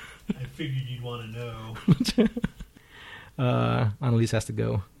 I figured you'd want to know. Annalise has to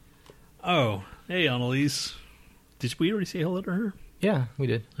go. Oh, hey, Annalise. Did we already say hello to her? Yeah, we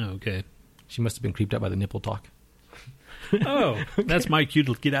did. Oh, okay. She must have been creeped out by the nipple talk. Oh, that's my cue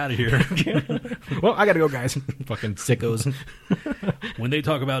to get out of here. Well, I gotta go, guys. Fucking sickos. When they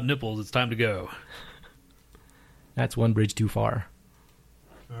talk about nipples, it's time to go. That's one bridge too far.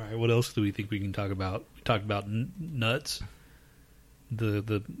 All right, what else do we think we can talk about? We talked about nuts,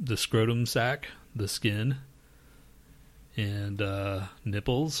 the scrotum sac, the skin, and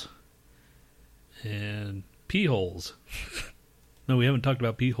nipples, and pee holes. No, we haven't talked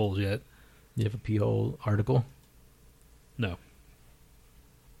about pee holes yet. You have a pee hole article? No. Are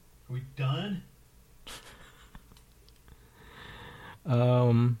we done?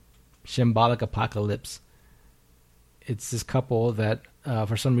 Shambolic Apocalypse. It's this couple that,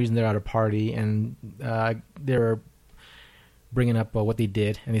 for some reason, they're at a party, and they're bringing up what they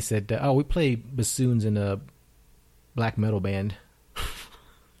did, and they said, we play bassoons in a black metal band.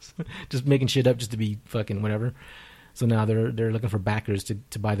 Just making shit up just to be fucking whatever. So now they're looking for backers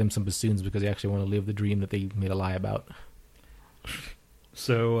to buy them some bassoons because they actually want to live the dream that they made a lie about.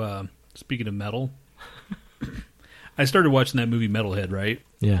 So, speaking of metal, I started watching that movie Metalhead, right?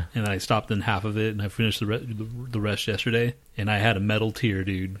 Yeah. And I stopped in half of it, and I finished the rest yesterday, and I had a metal tear,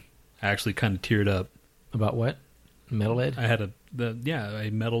 dude. I actually kind of teared up. About what? Metalhead? I had a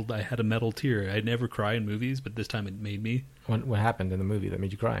metal tear. I never cry in movies, but this time it made me. What happened in the movie that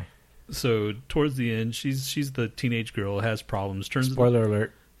made you cry? So towards the end, she's the teenage girl, has problems. Spoiler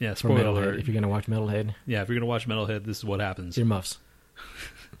alert. Yeah, spoiler alert. If you're gonna watch Metalhead. Yeah, if you're gonna watch Metalhead, this is what happens. Earmuffs.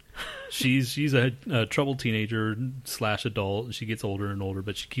 She's a troubled teenager / adult, and she gets older and older,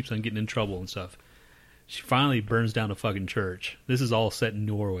 but she keeps on getting in trouble and stuff. She finally burns down a fucking church. This is all set in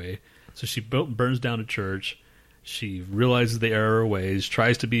Norway. So she burns down a church. She realizes the error of her ways,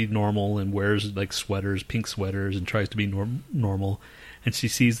 tries to be normal, and wears like sweaters, pink sweaters, and tries to be normal. And she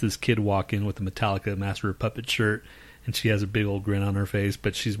sees this kid walk in with a Metallica Master of Puppet shirt, and she has a big old grin on her face,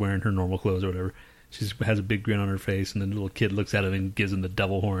 but she's wearing her normal clothes or whatever. She has a big grin on her face, and then the little kid looks at him and gives him the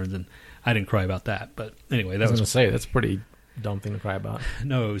devil horns, and I didn't cry about that. But anyway, I was going to say, that's a pretty dumb thing to cry about.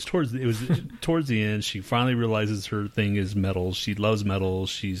 No, it was towards the end. She finally realizes her thing is metal. She loves metal.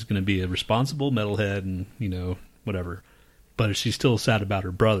 She's going to be a responsible metalhead and, whatever. But she's still sad about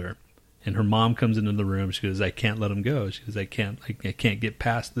her brother. And her mom comes into the room. She goes, I can't let him go. She goes, I can't get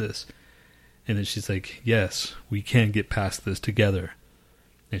past this. And then she's like, yes, we can get past this together.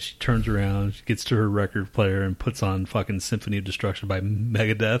 And she turns around, she gets to her record player and puts on fucking Symphony of Destruction by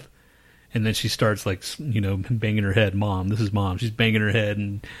Megadeth. And then she starts banging her head. Mom, this is Mom. She's banging her head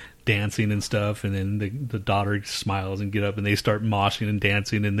and dancing and stuff. And then the daughter smiles and get up and they start moshing and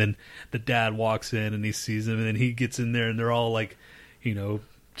dancing. And then the dad walks in and he sees them and then he gets in there and they're all like,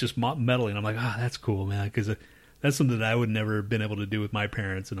 just meddling. I'm like, that's cool, man. Because that's something that I would never have been able to do with my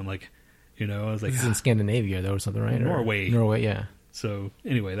parents. And I'm like, I was like, this is in Scandinavia though or something, right? Norway. Norway, yeah. So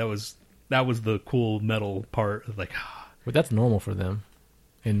anyway, that was the cool metal part of like, but that's normal for them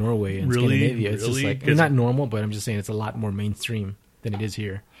in Norway and really? Scandinavia. It's really? just like, it's not normal, but I'm just saying it's a lot more mainstream than it is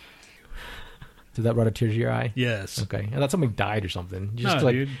here. Did that brought a tear to your eye? Yes. Okay. I thought somebody died or something. Just No,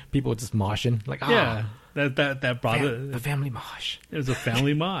 like dude. people just moshing, like yeah, that brought a family mosh. It was a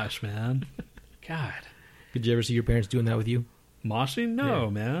family mosh, man. God, Did you ever see your parents doing that with you? moshing? No,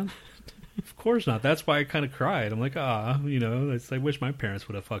 man. Of course not. That's why I kind of cried. I'm like, I wish my parents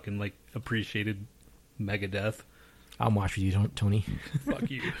would have fucking like appreciated Megadeth. I'll mosh with you, Tony. Fuck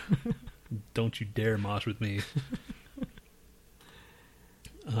you. Don't you dare mosh with me.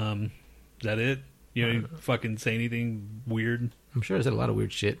 Is that it? You know, fucking say anything weird? I'm sure I said a lot of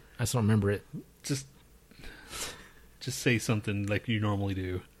weird shit. I just don't remember it. Just say something like you normally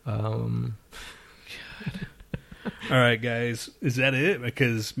do. God. All right, guys. Is that it?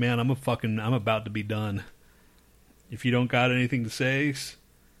 Because, man, I'm about to be done. If you don't got anything to say,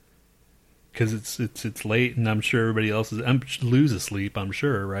 because it's late and I'm sure everybody else is. I'm lose asleep. I'm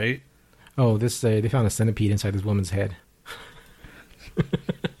sure, right? Oh, they found a centipede inside this woman's head.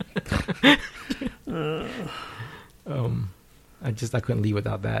 I couldn't leave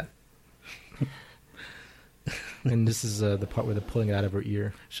without that. And this is the part where they're pulling it out of her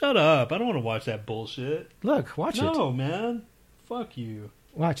ear. Shut up! I don't want to watch that bullshit. Look, watch it. No, man. Fuck you.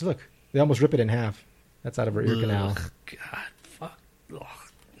 Watch, look. They almost rip it in half. That's out of her ear canal. God, fuck. Ugh.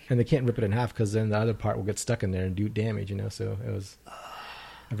 And they can't rip it in half because then the other part will get stuck in there and do damage, So it was...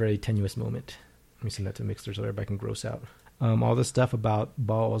 a very tenuous moment. Let me send that to Mixler so everybody can gross out. All this stuff about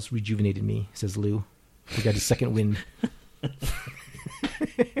balls rejuvenated me, says Lou. We got a second wind.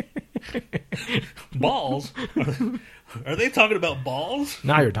 Balls? Are they talking about balls?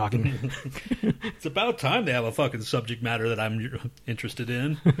 Now you're talking. It's about time they have a fucking subject matter that I'm interested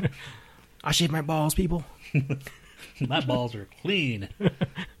in. I shave my balls, people. My balls are clean.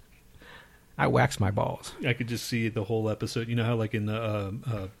 I wax my balls. I could just see the whole episode. You know how, like, in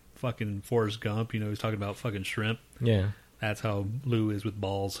the fucking Forrest Gump, he's talking about fucking shrimp? Yeah. That's how Lou is with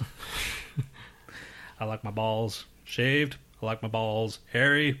balls. I like my balls shaved. I like my balls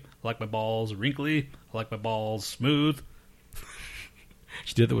hairy. I like my balls wrinkly. I like my balls smooth.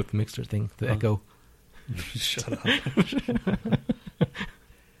 She did it with the Mixer thing, the echo. Shut up.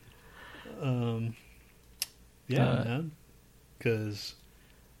 Yeah, man. Because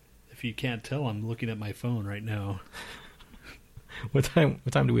if you can't tell, I'm looking at my phone right now. What time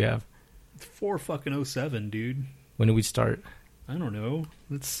do we have? 4:07, dude. When did we start? I don't know.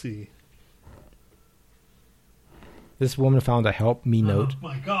 Let's see. This woman found a help me note. Oh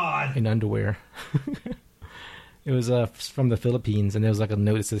my god! In underwear. It was from the Philippines, and there was like a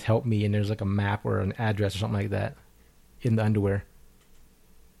note that says "help me," and there's like a map or an address or something like that in the underwear.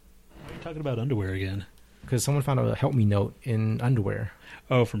 Why are you talking about underwear again? Because someone found a help me note in underwear.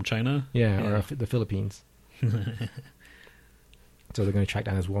 Oh, from China? Yeah. Or the Philippines. So they're going to track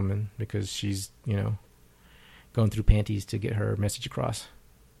down this woman because she's, going through panties to get her message across.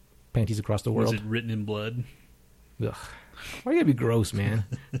 Panties across the world. Was it written in blood? Ugh. Why you gotta be gross, man?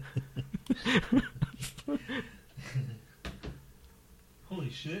 Holy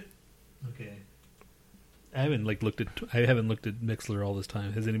shit! Okay, I haven't looked at Mixler all this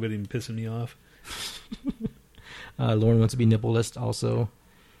time. Has anybody been pissing me off? Lauren wants to be nippleless. Also,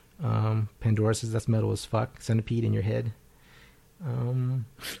 Pandora says that's metal as fuck. Centipede in your head.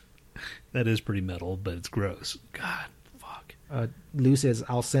 That is pretty metal, but it's gross. God, fuck. Lou says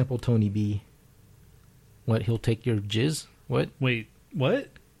I'll sample Tony B. What? He'll take your jizz? What? Wait, what?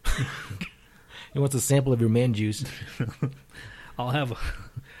 He wants a sample of your man juice. I'll have.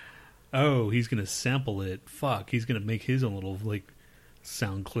 Oh, he's gonna sample it. Fuck, he's gonna make his own little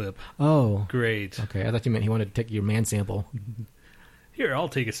sound clip. Oh, great. Okay, I thought you meant he wanted to take your man sample. Here, I'll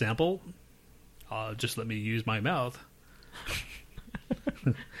take a sample. Just let me use my mouth.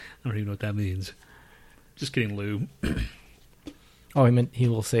 I don't even know what that means. Just kidding, Lou. Oh, he meant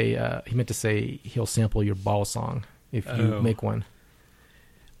to say he'll sample your ball song if you make one.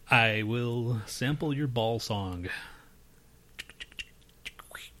 I will sample your ball song.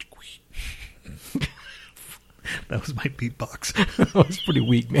 That was my beatbox. That was pretty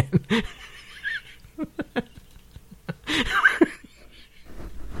weak, man.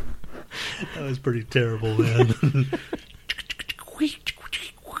 That was pretty terrible, man.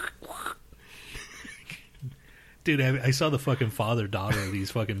 Dude, I saw the fucking father-daughter of these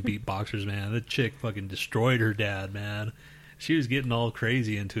fucking beatboxers, man. The chick fucking destroyed her dad, man. She was getting all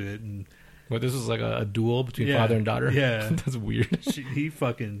crazy into it. And what, this was like a duel between father and daughter? Yeah. That's weird. He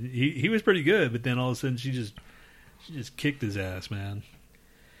was pretty good, but then all of a sudden she just kicked his ass, man.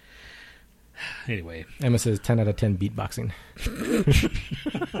 Anyway. Emma says 10 out of 10 beatboxing.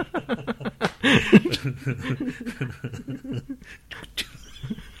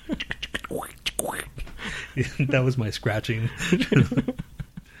 That was my scratching.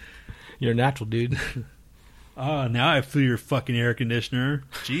 You're a natural, dude. Oh, now I feel your fucking air conditioner.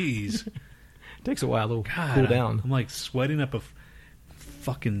 Jeez. Takes a while to cool down. I'm like sweating up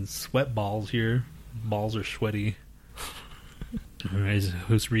fucking sweat balls here. Balls are sweaty. All right,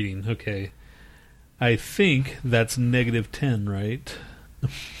 who's reading? Okay. I think that's -10, right?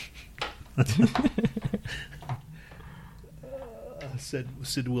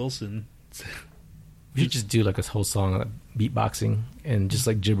 Sid Wilson. We should just do like a whole song of beatboxing and just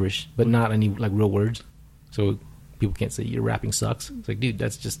like gibberish, but not any like real words, so people can't say your rapping sucks. It's like, dude,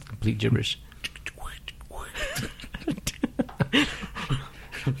 that's just complete gibberish.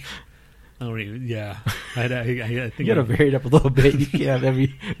 I don't even. Yeah, I think you gotta vary it up a little bit. You can't have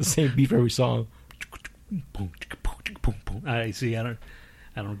the same beat for every song. I see. I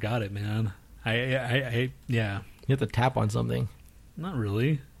don't got it, man. Yeah. You have to tap on something. Not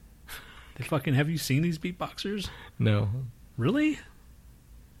really. They fucking, have you seen these beatboxers? No. Really?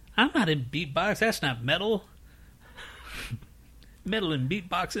 I'm not in beatbox. That's not metal. Metal and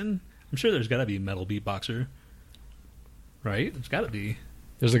beatboxing. I'm sure there's got to be a metal beatboxer. Right? There's got to be.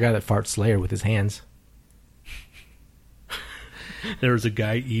 There's a guy that farts Slayer with his hands. There was a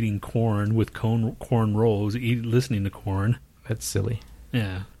guy eating corn with corn rolls, listening to corn. That's silly.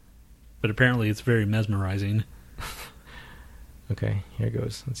 Yeah. But apparently it's very mesmerizing. Okay, here it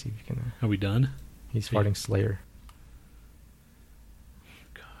goes. Let's see if you can. Are we done? He's farting Slayer.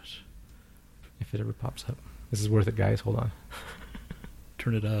 Gosh. If it ever pops up. This is worth it, guys. Hold on.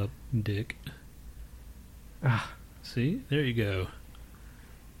 Turn it up, dick. Ah. See? There you go.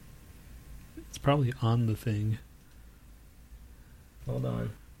 It's probably on the thing. Hold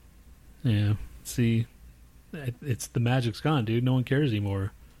on. Yeah. See? It's the magic's gone, dude. No one cares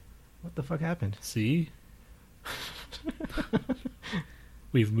anymore. What the fuck happened? See?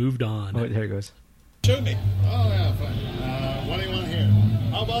 We've moved on. Oh, there it goes. Shoot me. Oh, yeah, fine. What do you want to hear?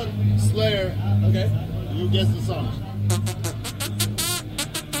 How about Slayer? Okay. You guess the song.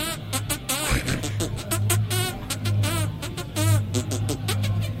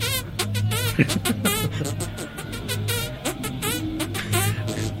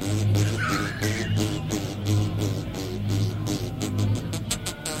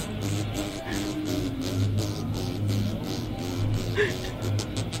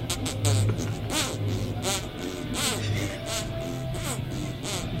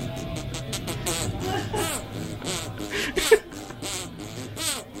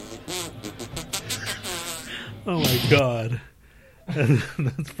 Oh my god.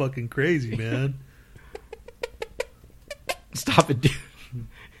 That's fucking crazy, man. Stop it, dude.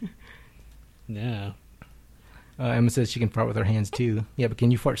 Yeah. Emma says she can fart with her hands too. Yeah, but can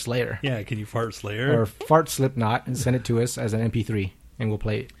you fart Slayer? Yeah, can you fart Slayer? Or fart Slipknot and send it to us as an MP3 and we'll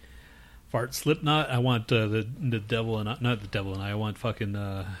play it. Fart Slipknot. I want the devil and not the devil and I want fucking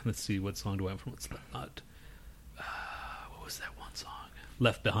let's see, what song do I want from Slipknot? What was that one song?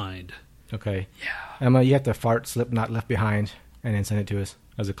 Left Behind. Okay. Yeah. Emma, you have to fart Slipknot Left Behind and then send it to us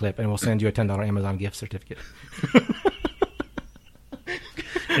as a clip and we'll send you a $10 Amazon gift certificate.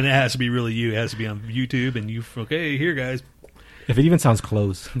 And it has to be really you. It has to be on YouTube and you, okay, here guys. If it even sounds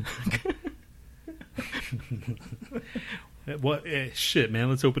close. What shit, man,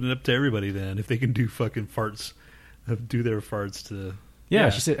 let's open it up to everybody then. If they can do fucking farts, do their farts to... Yeah,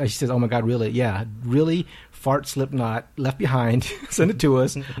 she says, oh my God, really? Yeah, really? Fart Slipknot Left Behind. Send it to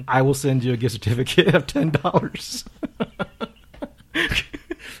us. I will send you a gift certificate of $10.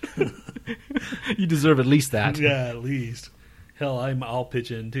 You deserve at least that. Yeah, at least. Hell, I'll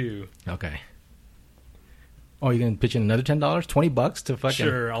pitch in too. Okay. Oh, you're going to pitch in another $10? $20 to fucking...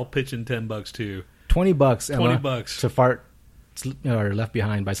 Sure, I'll pitch in $10 too. $20, Emma. $20. To fart or Left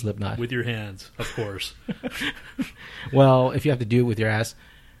Behind by Slipknot. With your hands, of course. Well, if you have to do it with your ass,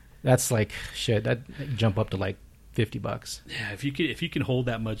 that's like shit. That jump up to like $50. Yeah, if you can hold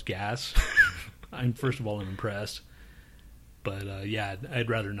that much gas, I'm impressed. But yeah, I'd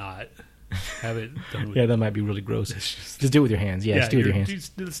rather not have it done with. Yeah, that might be really gross. Just do it with your hands. Yeah, just do it with your hands.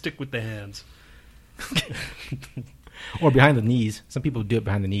 Just stick with the hands. Or behind the knees. Some people do it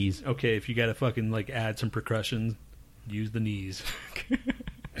behind the knees. Okay, if you got to fucking like add some percussion, use the knees.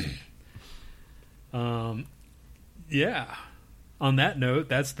 Yeah. On that note,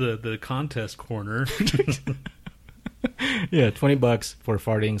 that's the contest corner. Yeah, $20 for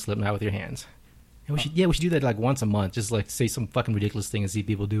farting Slipknot with your hands. And we should do that like once a month. Just like say some fucking ridiculous thing and see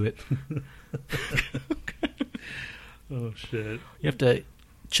people do it. Oh shit! You have to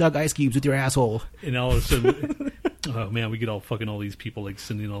chug ice cubes with your asshole. And all of a sudden, oh man, we get all these people like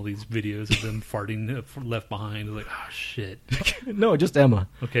sending all these videos of them farting Left Behind. Like, oh shit. No, just Emma.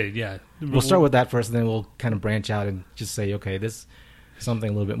 Okay, yeah. We'll start with that first, and then we'll kind of branch out and just say, okay, this is something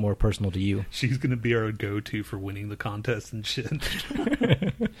a little bit more personal to you. She's gonna be our go-to for winning the contest and shit.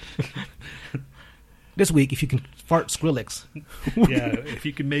 This week, if you can fart Skrillex. Yeah, if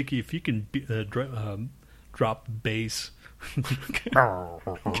you can drop bass. All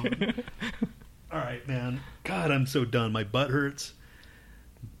right, man. God, I'm so done. My butt hurts.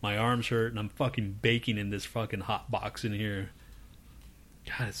 My arms hurt, and I'm fucking baking in this fucking hot box in here.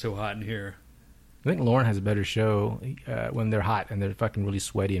 God, it's so hot in here. I think Lauren has a better show when they're hot and they're fucking really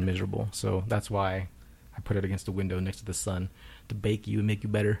sweaty and miserable. So that's why I put it against the window next to the sun to bake you and make you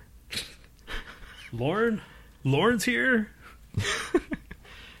better. Lauren's here.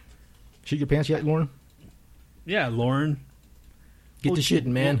 Shit your pants yet, Lauren? Yeah, Lauren. Get to shitting,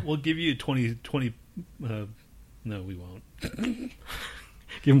 man. We'll give you 20 no, we won't.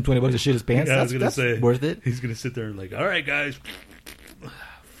 Give him $20 to shit his pants. Yeah, That's worth it. He's gonna sit there like, all right, guys.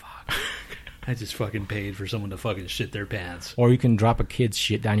 Fuck. I just fucking paid for someone to fucking shit their pants. Or you can drop a kid's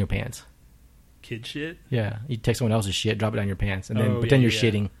shit down your pants. Kid shit? Yeah, you take someone else's shit, drop it down your pants, and then pretend you're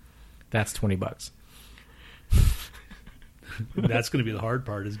shitting. That's $20. That's going to be the hard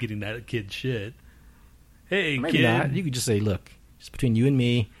part, is getting that kid shit. Hey, maybe kid. Not. You could just say, look, just between you and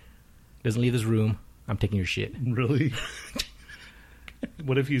me, doesn't leave this room, I'm taking your shit. Really?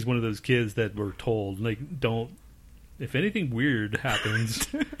 What if he's one of those kids that were told, like, don't If anything weird happens,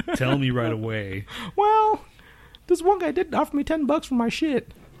 tell me right away. Well, this one guy did offer me $10 for my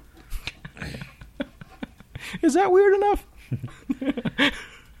shit. Is that weird enough?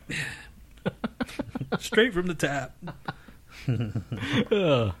 Straight from the tap.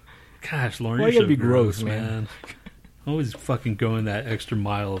 Gosh, Lauren, Why you're you gotta so be gross, gross, man. Always fucking going that extra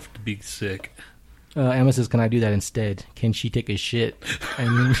mile to be sick. Emma says, can I do that instead? Can she take a shit?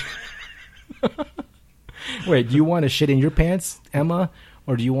 And wait, do you want a shit in your pants, Emma?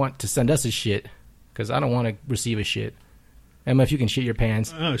 Or do you want to send us a shit? Because I don't want to receive a shit. Emma, if you can shit your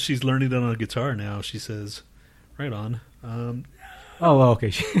pants. Oh, she's learning that on a guitar now, she says. Right on. Oh,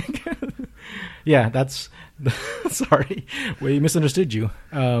 okay. Yeah, that's... Sorry. We misunderstood you.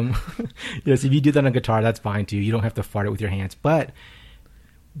 Yes, if you do that on a guitar, that's fine too. You don't have to fart it with your hands. But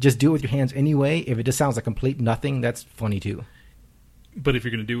just do it with your hands anyway. If it just sounds like complete nothing, that's funny too. But if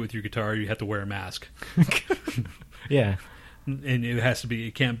you're going to do it with your guitar, you have to wear a mask. Yeah. And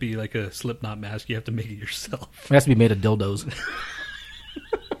it can't be like a Slipknot mask. You have to make it yourself. It has to be made of dildos.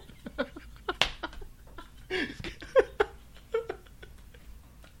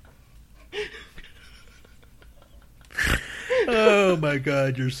 Oh my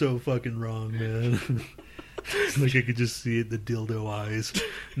god, you're so fucking wrong, man. It's like I could just see it, the dildo eyes,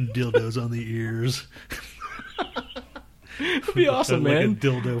 and dildos on the ears. That'd be awesome, like man. a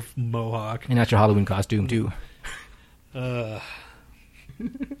dildo mohawk. And that's your Halloween costume too. It's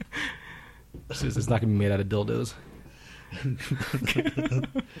not gonna be made out of dildos.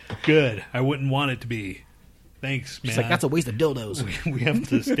 Good. I wouldn't want it to be. Thanks, man. She's like, that's a waste of dildos. We have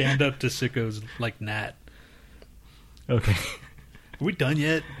to stand up to sickos like Nat. Okay. Are we done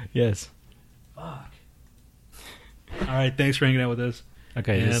yet? Yes. Fuck. All right. Thanks for hanging out with us.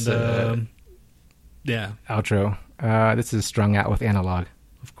 Okay. And this, yeah, outro. This is Strung Out with Analog.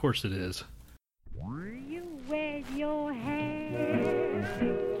 of course it is. You wave your hand,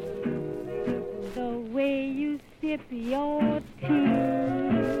 the way you sip your tea,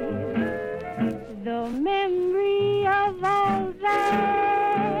 the memory